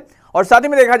 ठीक है। और साथ ही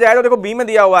में देखा जाए तो देखो बी में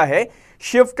दिया हुआ है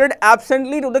शिफ्टेड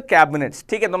एब्सेंटली टू द कैबिनेट्स,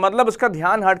 ठीक है, तो मतलब उसका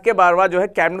ध्यान हट के बार बार जो है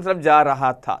कैबिनेट तरफ जा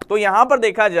रहा था। तो यहां पर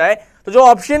देखा जाए तो जो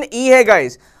ऑप्शन ई है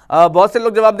गाइस, बहुत से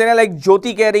लोग जवाब दे रहे हैं, लाइक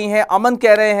ज्योति कह रही हैं, अमन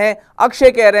कह रहे हैं,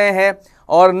 अक्षय कह रहे हैं,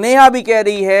 और नेहा भी कह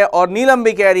रही है, और नीलम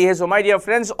भी कह रही है। So my dear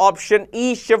friends, option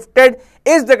E shifted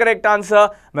is the correct answer.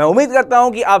 मैं उम्मीद करता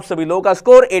हूं कि आप सभी लोगों का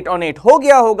स्कोर 8 on 8 हो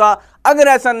गया होगा। अगर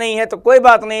ऐसा नहीं है तो कोई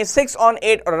बात नहीं, 6 on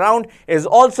 8 around is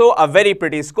also a very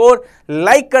pretty score.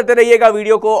 Like करते रहिएगा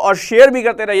वीडियो को और शेयर भी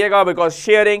करते रहिएगा, because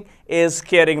sharing is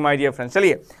caring my dear friends.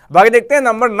 चलिए बाकी देखते हैं,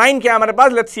 नंबर 9 क्या है हमारे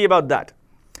पास, let's see about that.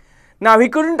 Now he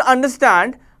couldn't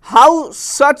understand how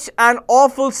such an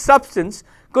awful substance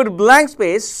could blank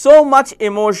space so much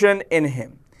emotion in him।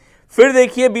 फिर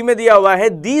देखिए बी में दिया हुआ है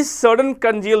these sudden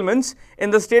congealments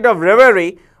in the state of reverie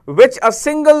which a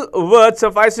single word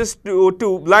suffices to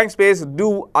blank space do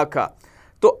occur।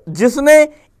 तो जिसने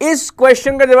इस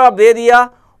question का जवाब दे दिया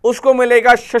उसको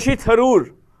मिलेगा शशि थरूर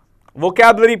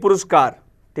वोकैबुलरी पुरस्कार,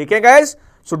 ठीक है guys.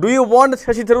 So do you want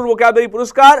Shashi Tharoor vocabulary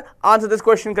पुरस्कार? Answer this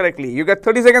question correctly, you get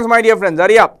 30 seconds my dear friends,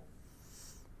 hurry up।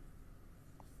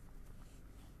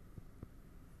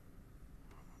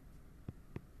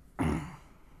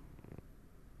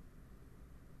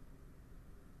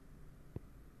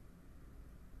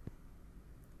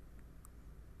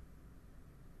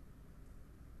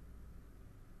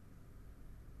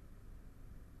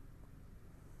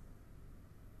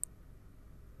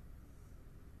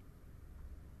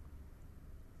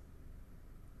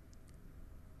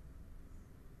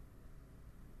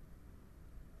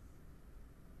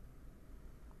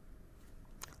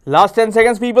 Last 10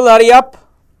 seconds, people, hurry up।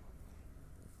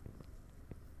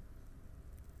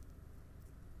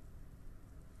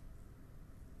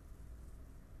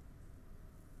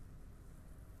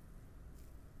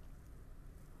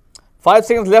 Five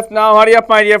seconds left now, hurry up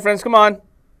my dear friends, come on।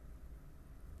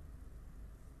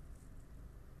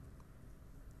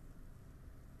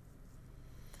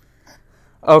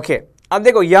 Okay, अब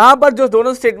देखो यहां पर जो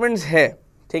दोनों statements है,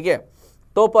 ठीक है,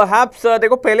 तो परहैप्स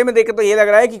देखो पहले में देखे तो ये लग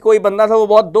रहा है कि कोई बंदा था वो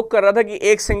बहुत दुख कर रहा था कि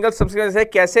एक सिंगल सब्सटेंस है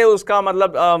कैसे उसका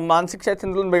मतलब मानसिक शायद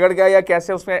संतुलन बिगड़ गया या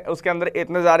कैसे उसमें उसके अंदर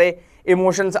इतने सारे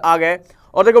इमोशंस आ गए।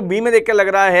 और देखो बी में देख के लग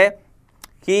रहा है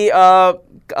कि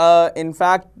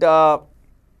इनफैक्ट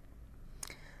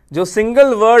जो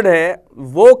सिंगल वर्ड है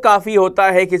वो काफ़ी होता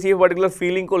है किसी पर्टिकुलर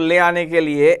फीलिंग को ले आने के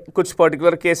लिए कुछ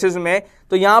पर्टिकुलर केसेस में,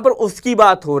 तो यहाँ पर उसकी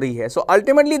बात हो रही है। सो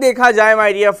अल्टीमेटली देखा जाए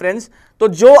माय डियर फ्रेंड्स तो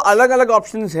जो अलग अलग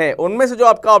ऑप्शंस है उनमें से जो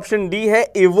आपका ऑप्शन डी है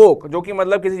इवोक, जो कि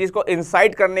मतलब किसी चीज़ को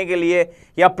इंसाइट करने के लिए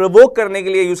या प्रोवोक करने के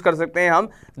लिए यूज कर सकते हैं हम,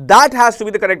 that has to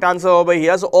be the correct answer over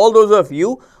here. So all those of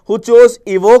you who chose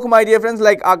evoke my dear friends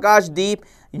like Akash, Deep,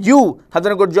 you have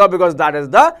done a good job because that is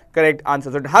the correct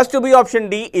answer. So it has to be option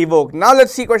D, evoke. Now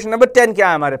let's see question number 10 क्या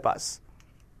है हमारे पास।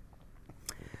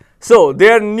 So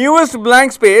their newest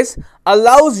blank space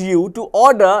allows you to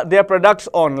order their products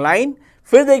online।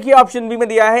 फिर देखिए option B में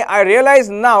दिया है I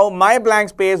realize now my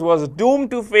blank space was doomed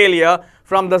to failure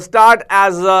from the start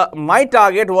as my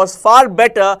target was far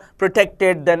better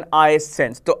protected than I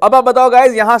sensed। तो अब आप बताओ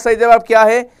guys यहां सही जवाब क्या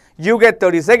है? You get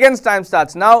 30 seconds, time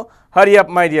starts now, hurry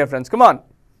up my dear friends, come on।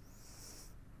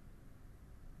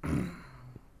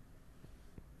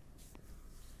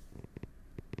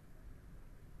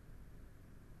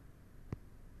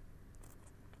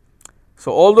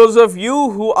 So all those of you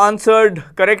who answered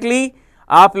correctly,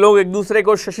 आप लोग एक दूसरे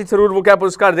को शशि थरूर वो क्या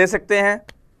पुरस्कार दे सकते हैं।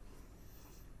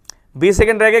 20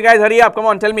 सेकंड रह गए गाइस, हरी आप, come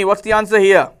on tell me what's the answer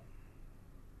here.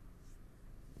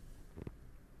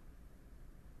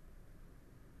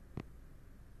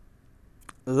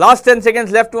 Last 10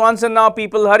 seconds left to answer now,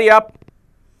 people, hurry up।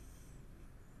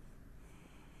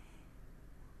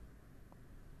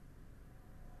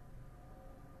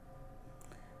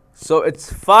 So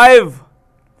it's 5,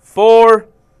 4,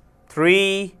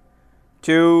 3,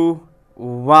 2,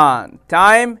 1.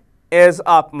 Time is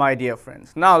up, my dear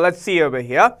friends. Now let's see over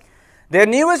here. Their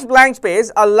newest blank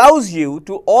space allows you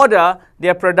to order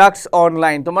their products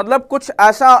online। तो मतलब कुछ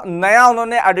ऐसा नया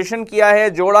उन्होंने addition किया है,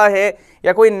 जोड़ा है,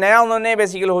 या कोई नया उन्होंने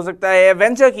बेसिकली हो सकता है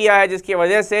वेंचर किया है जिसकी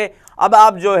वजह से अब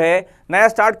आप जो है नया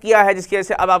स्टार्ट किया है जिसकी वजह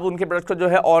से अब आप उनके प्रोडक्ट को जो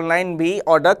है ऑनलाइन भी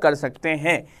ऑर्डर कर सकते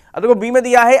हैं। अब देखो बी में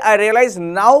दिया है आई realise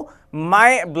now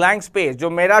my blank space, जो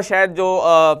मेरा शायद जो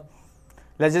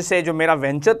लेट्स से जो मेरा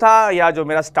वेंचर था या जो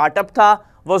मेरा स्टार्टअप था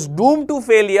was Doom to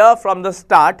failure from the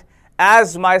start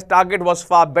as my target was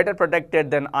far better protected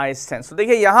then I sense. तो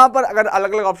देखिए यहां पर अगर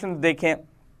अलग अलग ऑप्शन देखें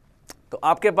तो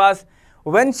आपके पास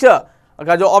वेंचर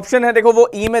का जो ऑप्शन है देखो वो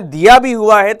ई में दिया भी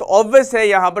हुआ है, तो ऑब्वियस है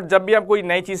यहां पर जब भी आप कोई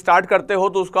नई चीज स्टार्ट करते हो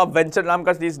तो उसको आप वेंचर नाम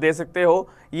का चीज दे सकते हो।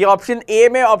 ये ऑप्शन ए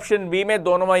में ऑप्शन बी में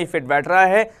दोनों में ही फिट बैठ रहा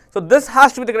है। So this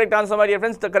has to be the correct answer my dear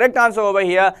friends. The correct answer over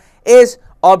here is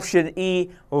option E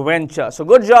venture. So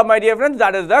good job my dear friends,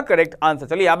 that is the correct answer.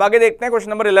 चलिए अब आगे देखते हैं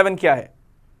question number 11 क्या है।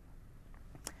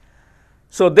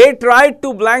 So they tried to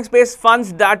blank space funds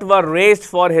that were raised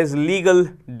for his legal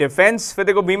defense. फिर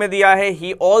देखो B में दिया है he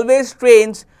always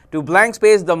trains to blank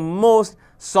space the most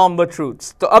somber truths.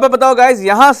 तो अब बताओ गाइज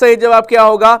यहां सही जवाब क्या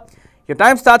होगा। Your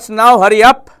time starts now, hurry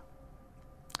up.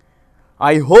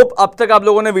 I hope अब तक आप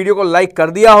लोगों ने वीडियो को लाइक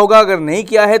कर दिया होगा, अगर नहीं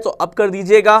किया है तो अब कर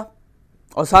दीजिएगा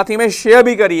और साथ ही में शेयर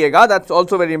भी करिएगा, that's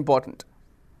also very important.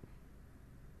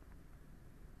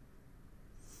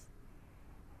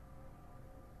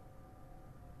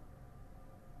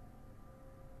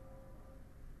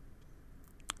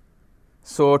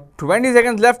 So 20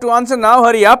 seconds left to answer now,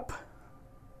 hurry up.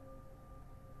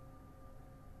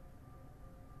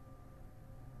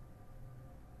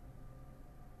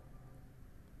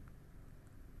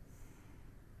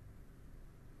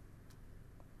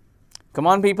 Come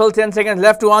on people, 10 seconds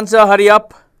left to answer, hurry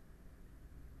up.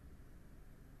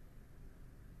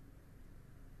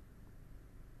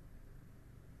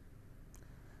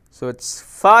 So it's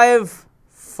 5,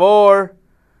 4,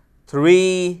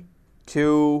 3,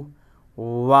 2,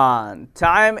 1.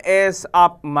 Time is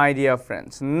up, my dear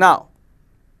friends. Now,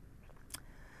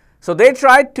 so they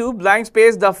tried to blank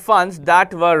space the funds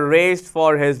that were raised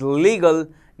for his legal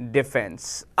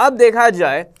defense. अब देखा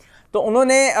जाए तो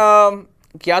उन्होंने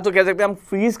क्या तो कह सकते हैं हम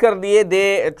फ्रीज कर दिए।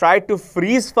 They tried to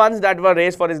freeze funds that were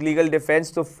raised for his legal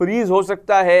defense. तो फ्रीज हो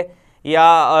सकता है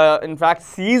या इनफैक्ट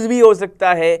सीज भी हो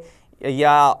सकता है,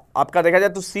 या आपका देखा जाए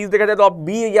तो सीज देखा जाए तो आप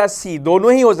बी या सी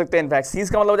दोनों ही हो सकते हैं। इनफैक्ट सीज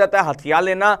का मतलब हो जाता है हथियार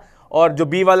लेना और जो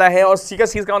बी वाला है, और सी का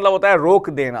सीज का मतलब होता है रोक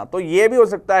देना, तो ये भी हो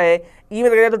सकता है। ई में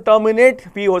देखा जाए तो टर्मिनेट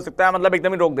भी हो सकता है, मतलब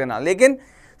एकदम ही रोक देना। लेकिन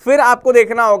फिर आपको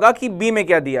देखना होगा कि बी में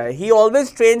क्या दिया है। ही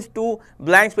always trains to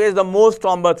blank space the most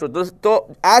sombre truth. तो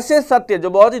ऐसे सत्य जो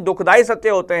बहुत ही दुखदाई सत्य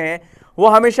होते हैं वो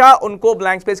हमेशा उनको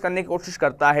ब्लैंक स्पेस करने की कोशिश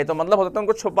करता है। तो मतलब होता है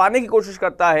उनको छुपाने की कोशिश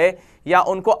करता है या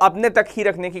उनको अपने तक ही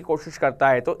रखने की कोशिश करता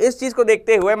है। तो इस चीज को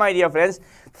देखते हुए माय डियर फ्रेंड्स,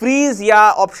 फ्रीज या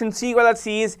ऑप्शन सी वाला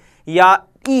चीज या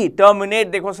ई टर्मिनेट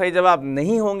देखो सही जवाब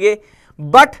नहीं होंगे,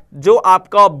 बट जो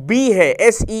आपका बी है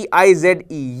SEIZE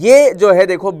ये जो है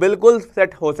देखो बिल्कुल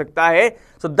सेट हो सकता है।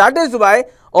 So that is why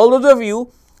all those of you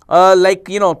like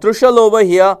you know त्रिशल over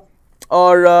here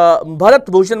और भरत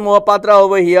भूषण मोहपात्रा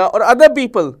ओवर हियर और other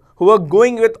people who are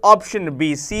going with option B,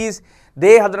 C's,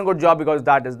 they have done a good job because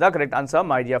that is the correct answer,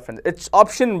 my dear friends. It's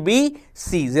option B,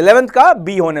 C's. 11th का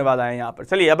B होने वाला है यहाँ पर।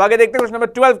 चलिए अब आगे देखते हैं क्वेश्चन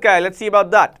नंबर 12 क्या है। Let's see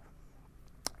about that.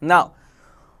 Now,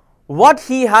 what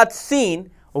he had seen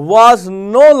was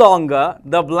no longer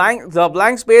the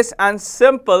blank space and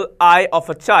simple eye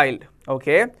of a child.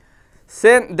 Okay.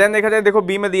 Then देखा जाए देखो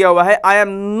बी में दिया हुआ है I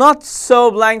am not so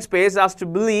blank space as to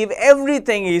believe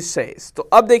everything he says. तो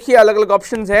अब देखिए अलग अलग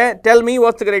ऑप्शंस हैं। Tell me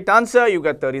what's the correct answer. You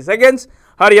got 30 seconds.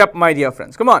 Hurry up, my dear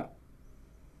friends. Come on.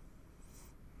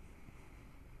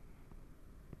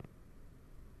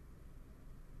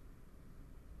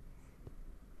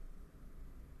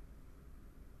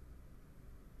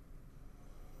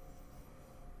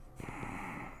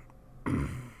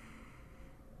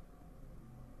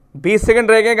 बीस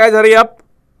सेकंड रह गए guys, hurry up.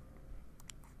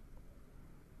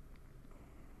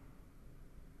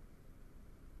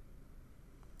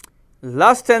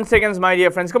 Last 10 seconds, my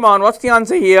dear friends. Come on, what's the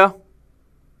answer here?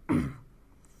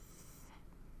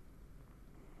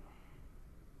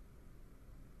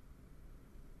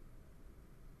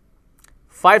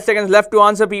 5 seconds left to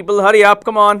answer, people. Hurry up,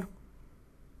 come on.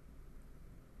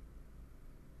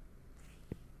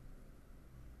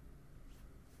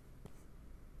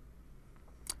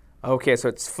 Okay, so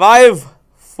it's 5,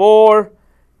 4,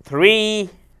 3,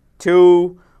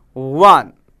 2,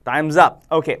 1. Time's up.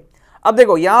 Okay. अब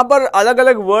देखो यहां पर अलग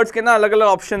अलग words के ना अलग अलग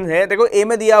ऑप्शन है। देखो ए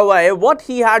में दिया हुआ है what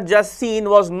he had just seen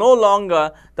was no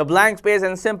longer the blank space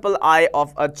and simple I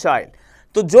of a child.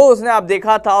 तो जो उसने आप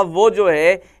देखा था वो जो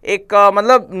है एक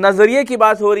मतलब नजरिए की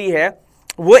बात हो रही है,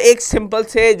 वो एक सिंपल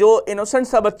से जो इनोसेंट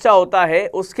सा बच्चा होता है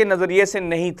उसके नजरिए से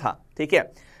नहीं था। ठीक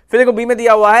है, फिर देखो बी में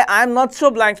दिया हुआ है I am not so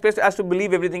blank space as to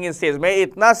believe everything is says. मैं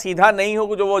इतना सीधा नहीं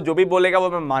हूं जो वो जो भी बोलेगा वो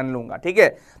मैं मान लूंगा। ठीक है,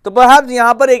 तो परहैप्स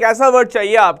यहां पर एक ऐसा वर्ड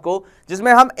चाहिए आपको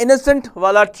जिसमें हम इनोसेंट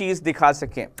वाला चीज दिखा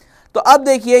सकें। तो अब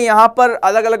देखिए यहां पर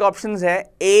अलग अलग ऑप्शंस हैं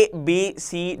A, B,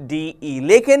 C, D, E,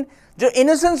 लेकिन जो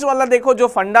इनोसेंस वाला देखो जो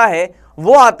फंडा है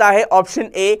वो आता है ऑप्शन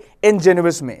A,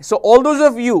 इंजेन्युअस में। So all those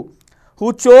of you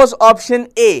who chose option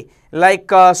A,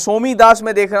 like Somi दास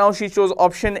में देख रहा हूं, she chose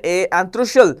option A,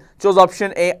 एंथ्रुशल chose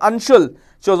option A, Anshul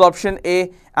chose option A,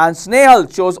 and Snehal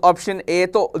chose option A,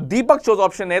 तो दीपक चोज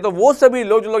ऑप्शन ए। तो वो सभी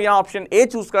लोग जो लोग यहां ऑप्शन ए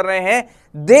चूज कर रहे हैं,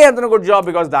 they have done a good job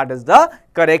because that is the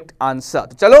correct answer.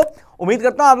 तो चलो, उम्मीद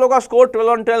करता हूं आप लोगों का स्कोर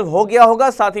 12 on 12 हो गया होगा,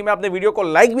 साथ ही में आपने वीडियो को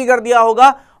लाइक भी कर दिया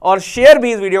होगा और शेयर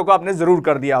भी इस वीडियो को आपने जरूर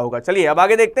कर दिया होगा। चलिए अब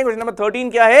आगे देखते हैं क्वेश्चन नंबर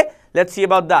 13 क्या है, लेट्स सी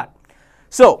अबाउट दैट।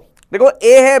 सो देखो,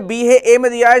 ए है, बी है, ए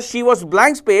में दिया है she was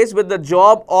blank space with the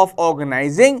job of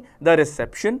organising the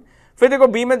reception. फिर देखो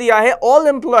बी में दिया है all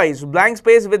employees blank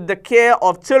space with the care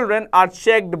of children are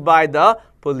checked by the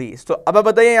police. तो अब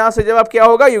बताइए यहां से जवाब क्या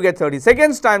होगा। You get 30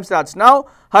 seconds, time starts now,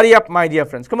 hurry up my dear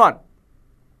friends, come on.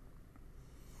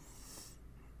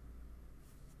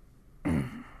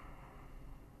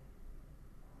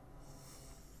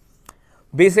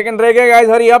 20 seconds रह गए guys,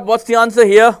 hurry up, what's the answer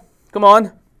here, come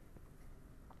on.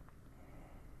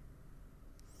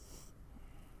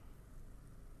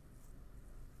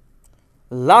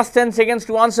 Last 10 seconds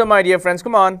to answer, my dear friends.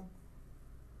 Come on.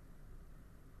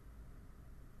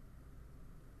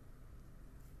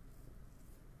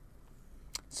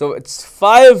 So it's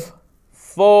 5,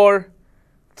 4,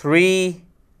 3,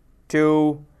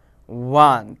 2,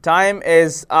 1. Time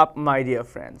is up, my dear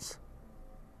friends.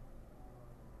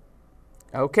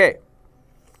 Okay.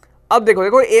 अब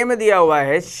देखो ए में दिया हुआ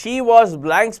है she was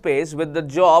blank space with the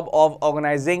job of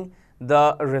organizing the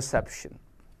reception.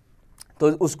 तो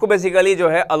उसको basically जो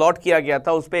है अलॉट किया गया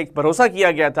था, उस पर एक भरोसा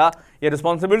किया गया था, ये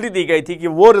रिस्पॉन्सिबिलिटी दी गई थी कि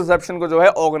वो रिसेप्शन को जो है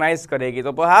ऑर्गेनाइज करेगी।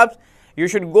 तो perhaps you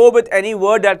should go with any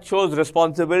word that shows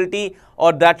responsibility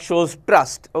और दैट शोज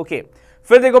ट्रस्ट। ओके,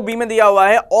 फिर देखो बी में दिया हुआ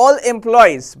है all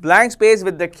employees blank space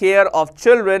with the care of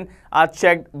children are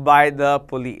checked by the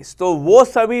police. तो वो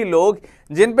सभी लोग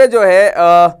जिन पे जो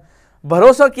है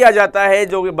भरोसा किया जाता है,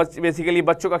 जो बेसिकली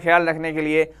बच्चों का ख्याल रखने के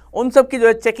लिए, उन सब की जो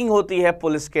है चेकिंग होती है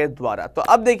पुलिस के द्वारा। तो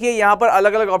अब देखिए यहां पर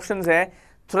अलग अलग ऑप्शंस हैं,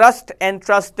 trust,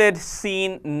 entrusted,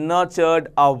 scene, nurtured,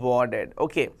 awarded.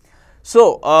 Okay, सो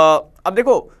अब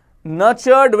देखो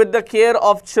nurtured with the care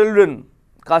of children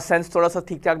का सेंस थोड़ा सा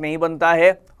ठीक ठाक नहीं बनता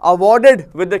है, awarded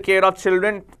with the care of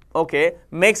children okay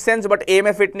make sense, but ए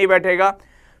में फिट नहीं बैठेगा।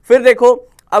 फिर देखो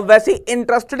अब वैसे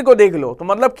इंटरेस्टेड को देख लो, तो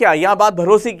मतलब क्या यहां बात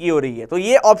भरोसे की हो रही है, तो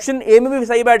ये ऑप्शन ए में भी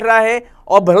सही बैठ रहा है,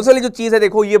 और भरोसे वाली जो चीज है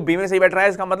देखो ये बी में सही बैठ रहा है।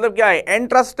 इसका मतलब क्या है,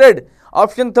 interested,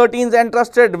 option 13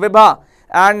 interested, Vibha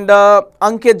and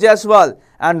Ankit Jaiswal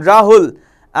and Rahul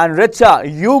and Richa,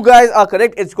 you guys are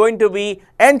correct. It's going to be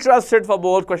interested for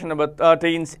both question number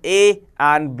 13 A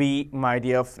and B, my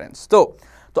dear friends.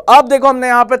 तो अब देखो हमने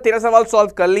यहां पर 13 सवाल सॉल्व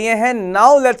कर लिए हैं।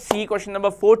 Now let's see question number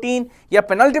 14 या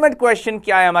पेनल्टीमेट क्वेश्चन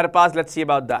क्या है हमारे पास, let's see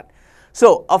about that.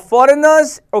 So a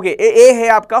foreigners, okay ए है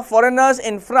आपका, foreigners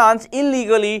in France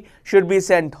illegally should be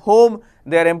sent home,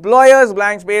 there employers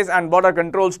blank space and border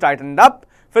controls टाइटनड up.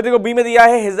 फिर देखो B में दिया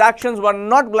है his actions were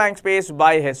not blank space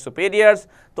by his superiors.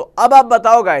 तो अब आप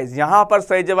बताओ गाइज यहां पर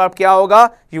सही जवाब क्या होगा।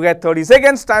 You get 30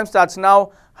 seconds, time starts now,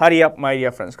 hurry up my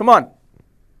dear friends, come on,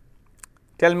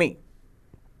 tell me.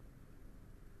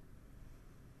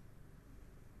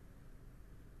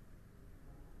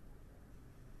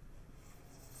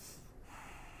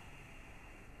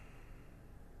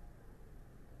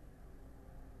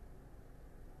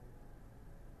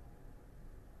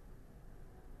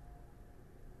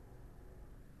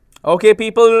 Okay,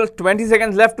 people, 20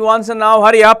 seconds left to answer now.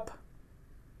 Hurry up.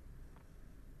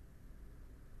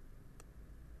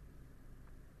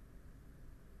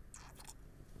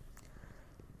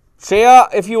 Shreya,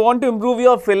 if you want to improve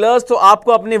your fillers, तो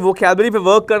आपको अपनी vocabulary पे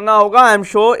work करना होगा। I am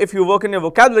sure if you work in your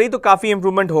vocabulary तो काफी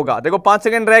improvement होगा। देखो 5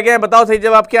 सेकंड रह गए, बताओ सही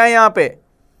जवाब क्या है यहाँ पे।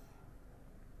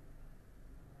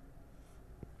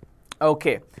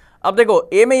 ओके, अब देखो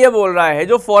ए में ये बोल रहा है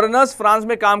जो फॉरेनर्स फ्रांस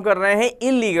में काम कर रहे हैं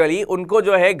इलीगली, उनको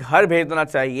जो है घर भेज देना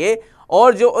चाहिए,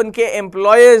 और जो उनके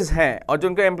एम्प्लॉयर्स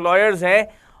हैं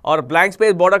और blank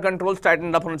space border control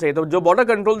Titan up होना चाहिए। तो जो बॉर्डर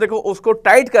कंट्रोल देखो उसको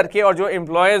टाइट करके, और जो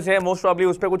एम्प्लॉयर्स हैं मोस्ट प्रॉब्ली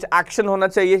उस पर कुछ एक्शन होना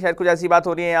चाहिए, शायद कुछ ऐसी बात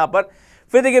हो रही है यहाँ पर।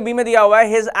 फिर देखिए बी में दिया हुआ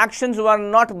है his actions were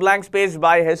not blank space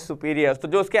by his superiors. तो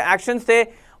जो उसके एक्शंस थे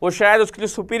वो शायद उसके जो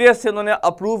सुपीरियर्स थे उन्होंने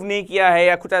अप्रूव नहीं किया है,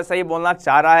 या कुछ ऐसा ही बोलना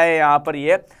चाह रहा है यहाँ पर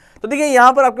ये। तो देखिए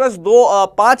यहां पर आपके पास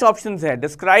 5 ऑप्शंस हैं,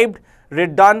 described,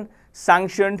 ridden,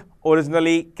 sanctioned,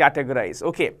 originally categorise.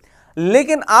 Okay,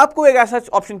 लेकिन आपको एक ऐसा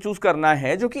ऑप्शन चूज करना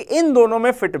है जो कि इन दोनों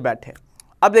में फिट बैठे।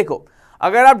 अब देखो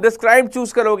अगर आप डिस्क्राइब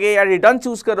चूज करोगे, या रिटर्न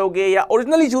चूज करोगे, या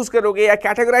ओरिजिनली चूज करोगे, या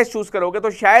कैटेगराइज चूज करोगे,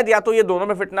 तो शायद या तो ये दोनों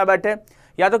में फिट ना बैठे,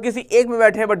 या तो किसी एक में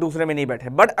बैठे बट दूसरे में नहीं बैठे।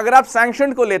 बट अगर आप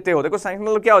सैंक्शनड को लेते हो, देखो सैंक्शनड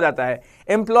मतलब क्या हो जाता है,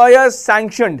 employers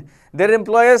sanctioned, there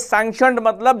employers sanctioned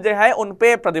मतलब जो है उन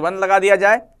पे प्रतिबंध लगा दिया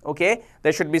जाए, okay,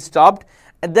 they should be stopped.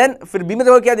 Then फिर बी में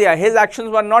देखो क्या दिया, his actions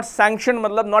were not sanction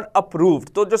मतलब नॉट अप्रूव्ड।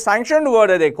 तो जो सैंक्शनड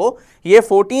वर्ड है देखो ये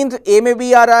 14th ए में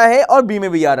भी आ रहा है और बी में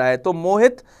भी आ रहा है। तो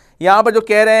मोहित यहां पर जो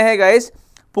कह रहे हैं गाइस,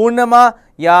 पूर्णिमा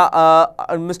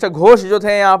या मिस्टर घोष जो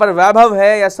थे यहां पर, वैभव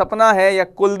है या सपना है या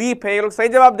कुलदीप है, ये लोग सही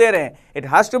जवाब दे रहे हैं। It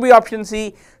has to be option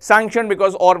C, sanction,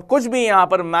 because और कुछ भी यहां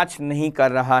पर मैच नहीं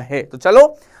कर रहा है। तो चलो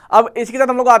अब इसके साथ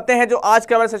हम लोग आते हैं जो आज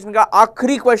का हमारे सेशन का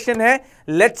आखिरी क्वेश्चन है।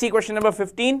 Let's see question number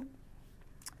 15।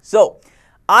 So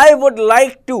I would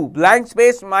like to blank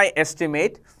space my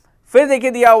estimate. फिर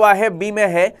देखिए दिया हुआ है बी में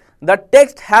है the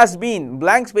text has been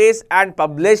blank space and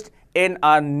published in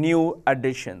a new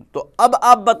addition. तो अब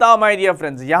आप बताओ माय डियर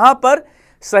फ्रेंड्स, यहां पर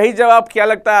सही जवाब क्या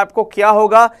लगता है आपको, क्या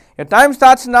होगा? Your time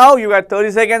starts now, you gate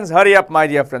 30 seconds, hurry up my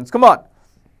dear friends, come on.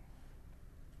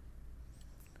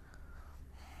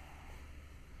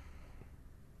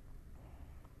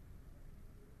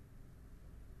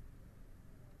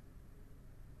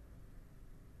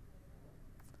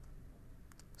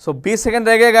 So 20 second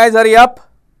रह गए guys, hurry up.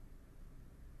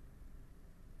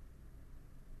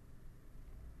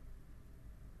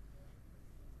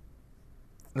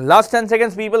 Last 10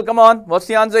 seconds, people. Come on. What's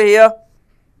the answer here?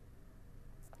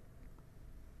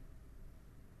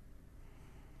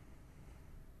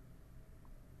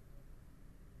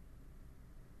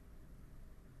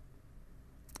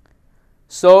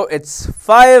 So it's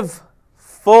 5,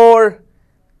 4,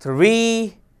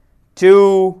 3,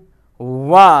 2,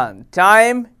 1.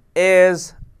 Time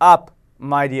is up,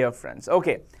 my dear friends.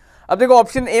 Okay. अब देखो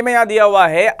option A में यहां दिया हुआ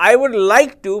है I would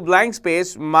like to blank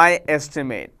space my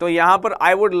estimate. तो यहां पर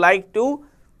I would like to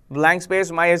blank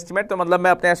space my estimate, तो मतलब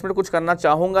मैं अपने एस्टिमेट कुछ करना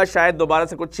चाहूंगा, शायद दोबारा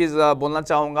से कुछ चीज बोलना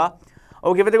चाहूंगा।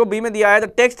 ओके, फिर देखो बी में दिया है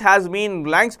the text has been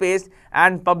blank space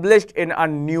and published in a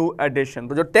new addition.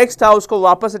 तो जो टेक्स्ट था उसको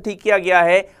वापस से ठीक किया गया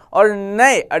है और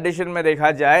नए एडिशन में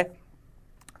देखा जाए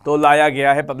तो लाया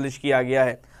गया है, पब्लिश किया गया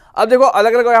है। अब देखो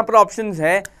अलग अलग यहाँ पर ऑप्शंस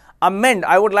हैं। amend,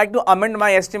 I would like to amend my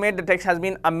estimate, the text has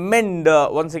been amend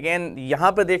once again।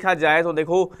 यहाँ पर देखा जाए तो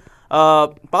देखो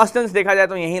पास्ट टेंस देखा जाए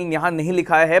तो यहाँ नहीं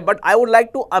लिखा है, but I would like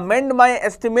to amend my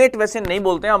estimate वैसे नहीं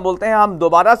बोलते हैं, हम बोलते हैं हम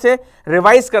दोबारा से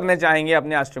रिवाइज करने चाहेंगे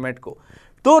अपने एस्टिमेट को।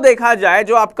 तो देखा जाए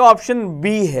जो आपका ऑप्शन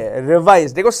बी है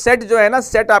रिवाइज, देखो सेट जो है ना,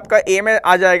 सेट आपका ए में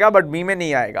आ जाएगा बट बी में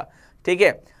नहीं आएगा, ठीक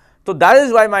है। तो that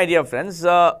is why my dear friends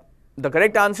the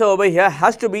correct answer over here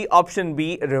has to be option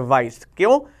B revised.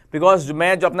 क्यों? बिकॉज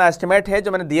मैं जो अपना एस्टिमेट है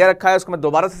जो मैंने दिया रखा है उसको मैं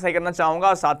दोबारा से सही करना चाहूंगा,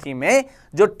 और साथ ही में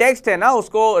जो टेक्स्ट है ना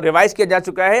उसको रिवाइज किया जा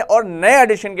चुका है और नए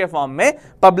एडिशन के फॉर्म में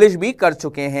पब्लिश भी कर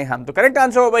चुके हैं हम। तो correct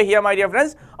answer over here my dear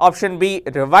friends option B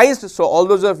revised. So all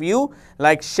those of you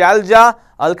like Selja,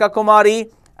 Alka Kumari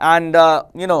and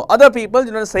other people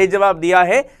जिन्होंने सही जवाब दिया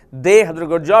है, they have done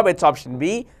good job, it's option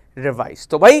B revised.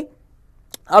 तो भाई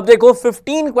अब देखो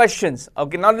 15 questions.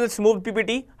 Okay, now let's move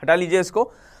PPT, हटा लीजिए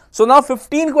इसको। So now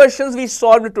 15 questions we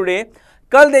solved today.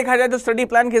 कल देखा जाए तो स्टडी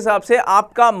प्लान के हिसाब से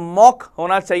आपका मॉक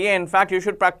होना चाहिए, in fact you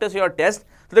should practice your test.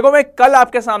 तो देखो मैं कल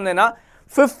आपके सामने ना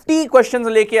 50 क्वेश्चंस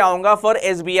लेके आऊंगा for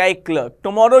SBI clerk.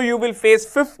 Tomorrow you will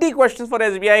face 50 questions for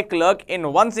SBI clerk in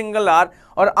 1 single our,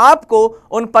 और आपको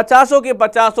उन 50 के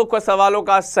 50 सवालों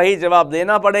का सही जवाब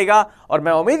देना पड़ेगा, और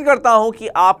मैं उम्मीद करता हूं कि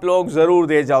आप लोग जरूर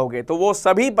दे जाओगे। तो वो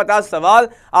सभी 50 सवाल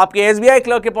आपके एसबीआई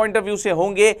क्लर्क के पॉइंट ऑफ व्यू से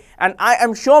होंगे, and I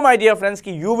am sure my dear friends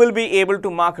कि you will be able to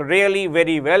mark really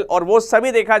very well. और वो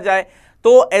सभी देखा जाए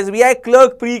तो एसबीआई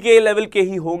क्लर्क प्री के लेवल के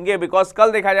ही होंगे, बिकॉज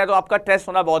कल देखा जाए तो आपका टेस्ट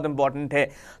होना बहुत इंपॉर्टेंट है।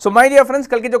 सो माय डियर फ्रेंड्स,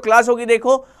 कल की जो क्लास होगी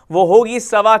देखो वो होगी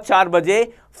 4:15 बजे,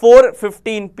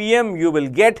 4:15 PM। You will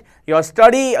get your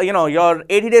study, your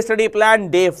 80-day study plan,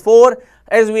 Day 4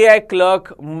 SBI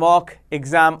clerk mock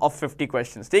exam of 50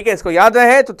 questions. ठीक है, इसको याद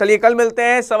रहे। तो चलिए कल मिलते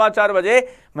हैं 4:15 बजे।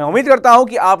 मैं उम्मीद करता हूं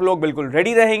कि आप लोग बिल्कुल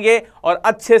रेडी रहेंगे और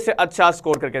अच्छे से अच्छा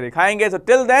स्कोर करके दिखाएंगे। So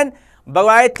till then,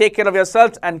 bye-bye, take care of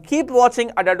yourselves and keep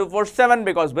watching Adda 247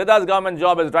 because Veda's government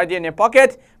job is right here in your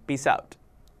pocket. Peace out.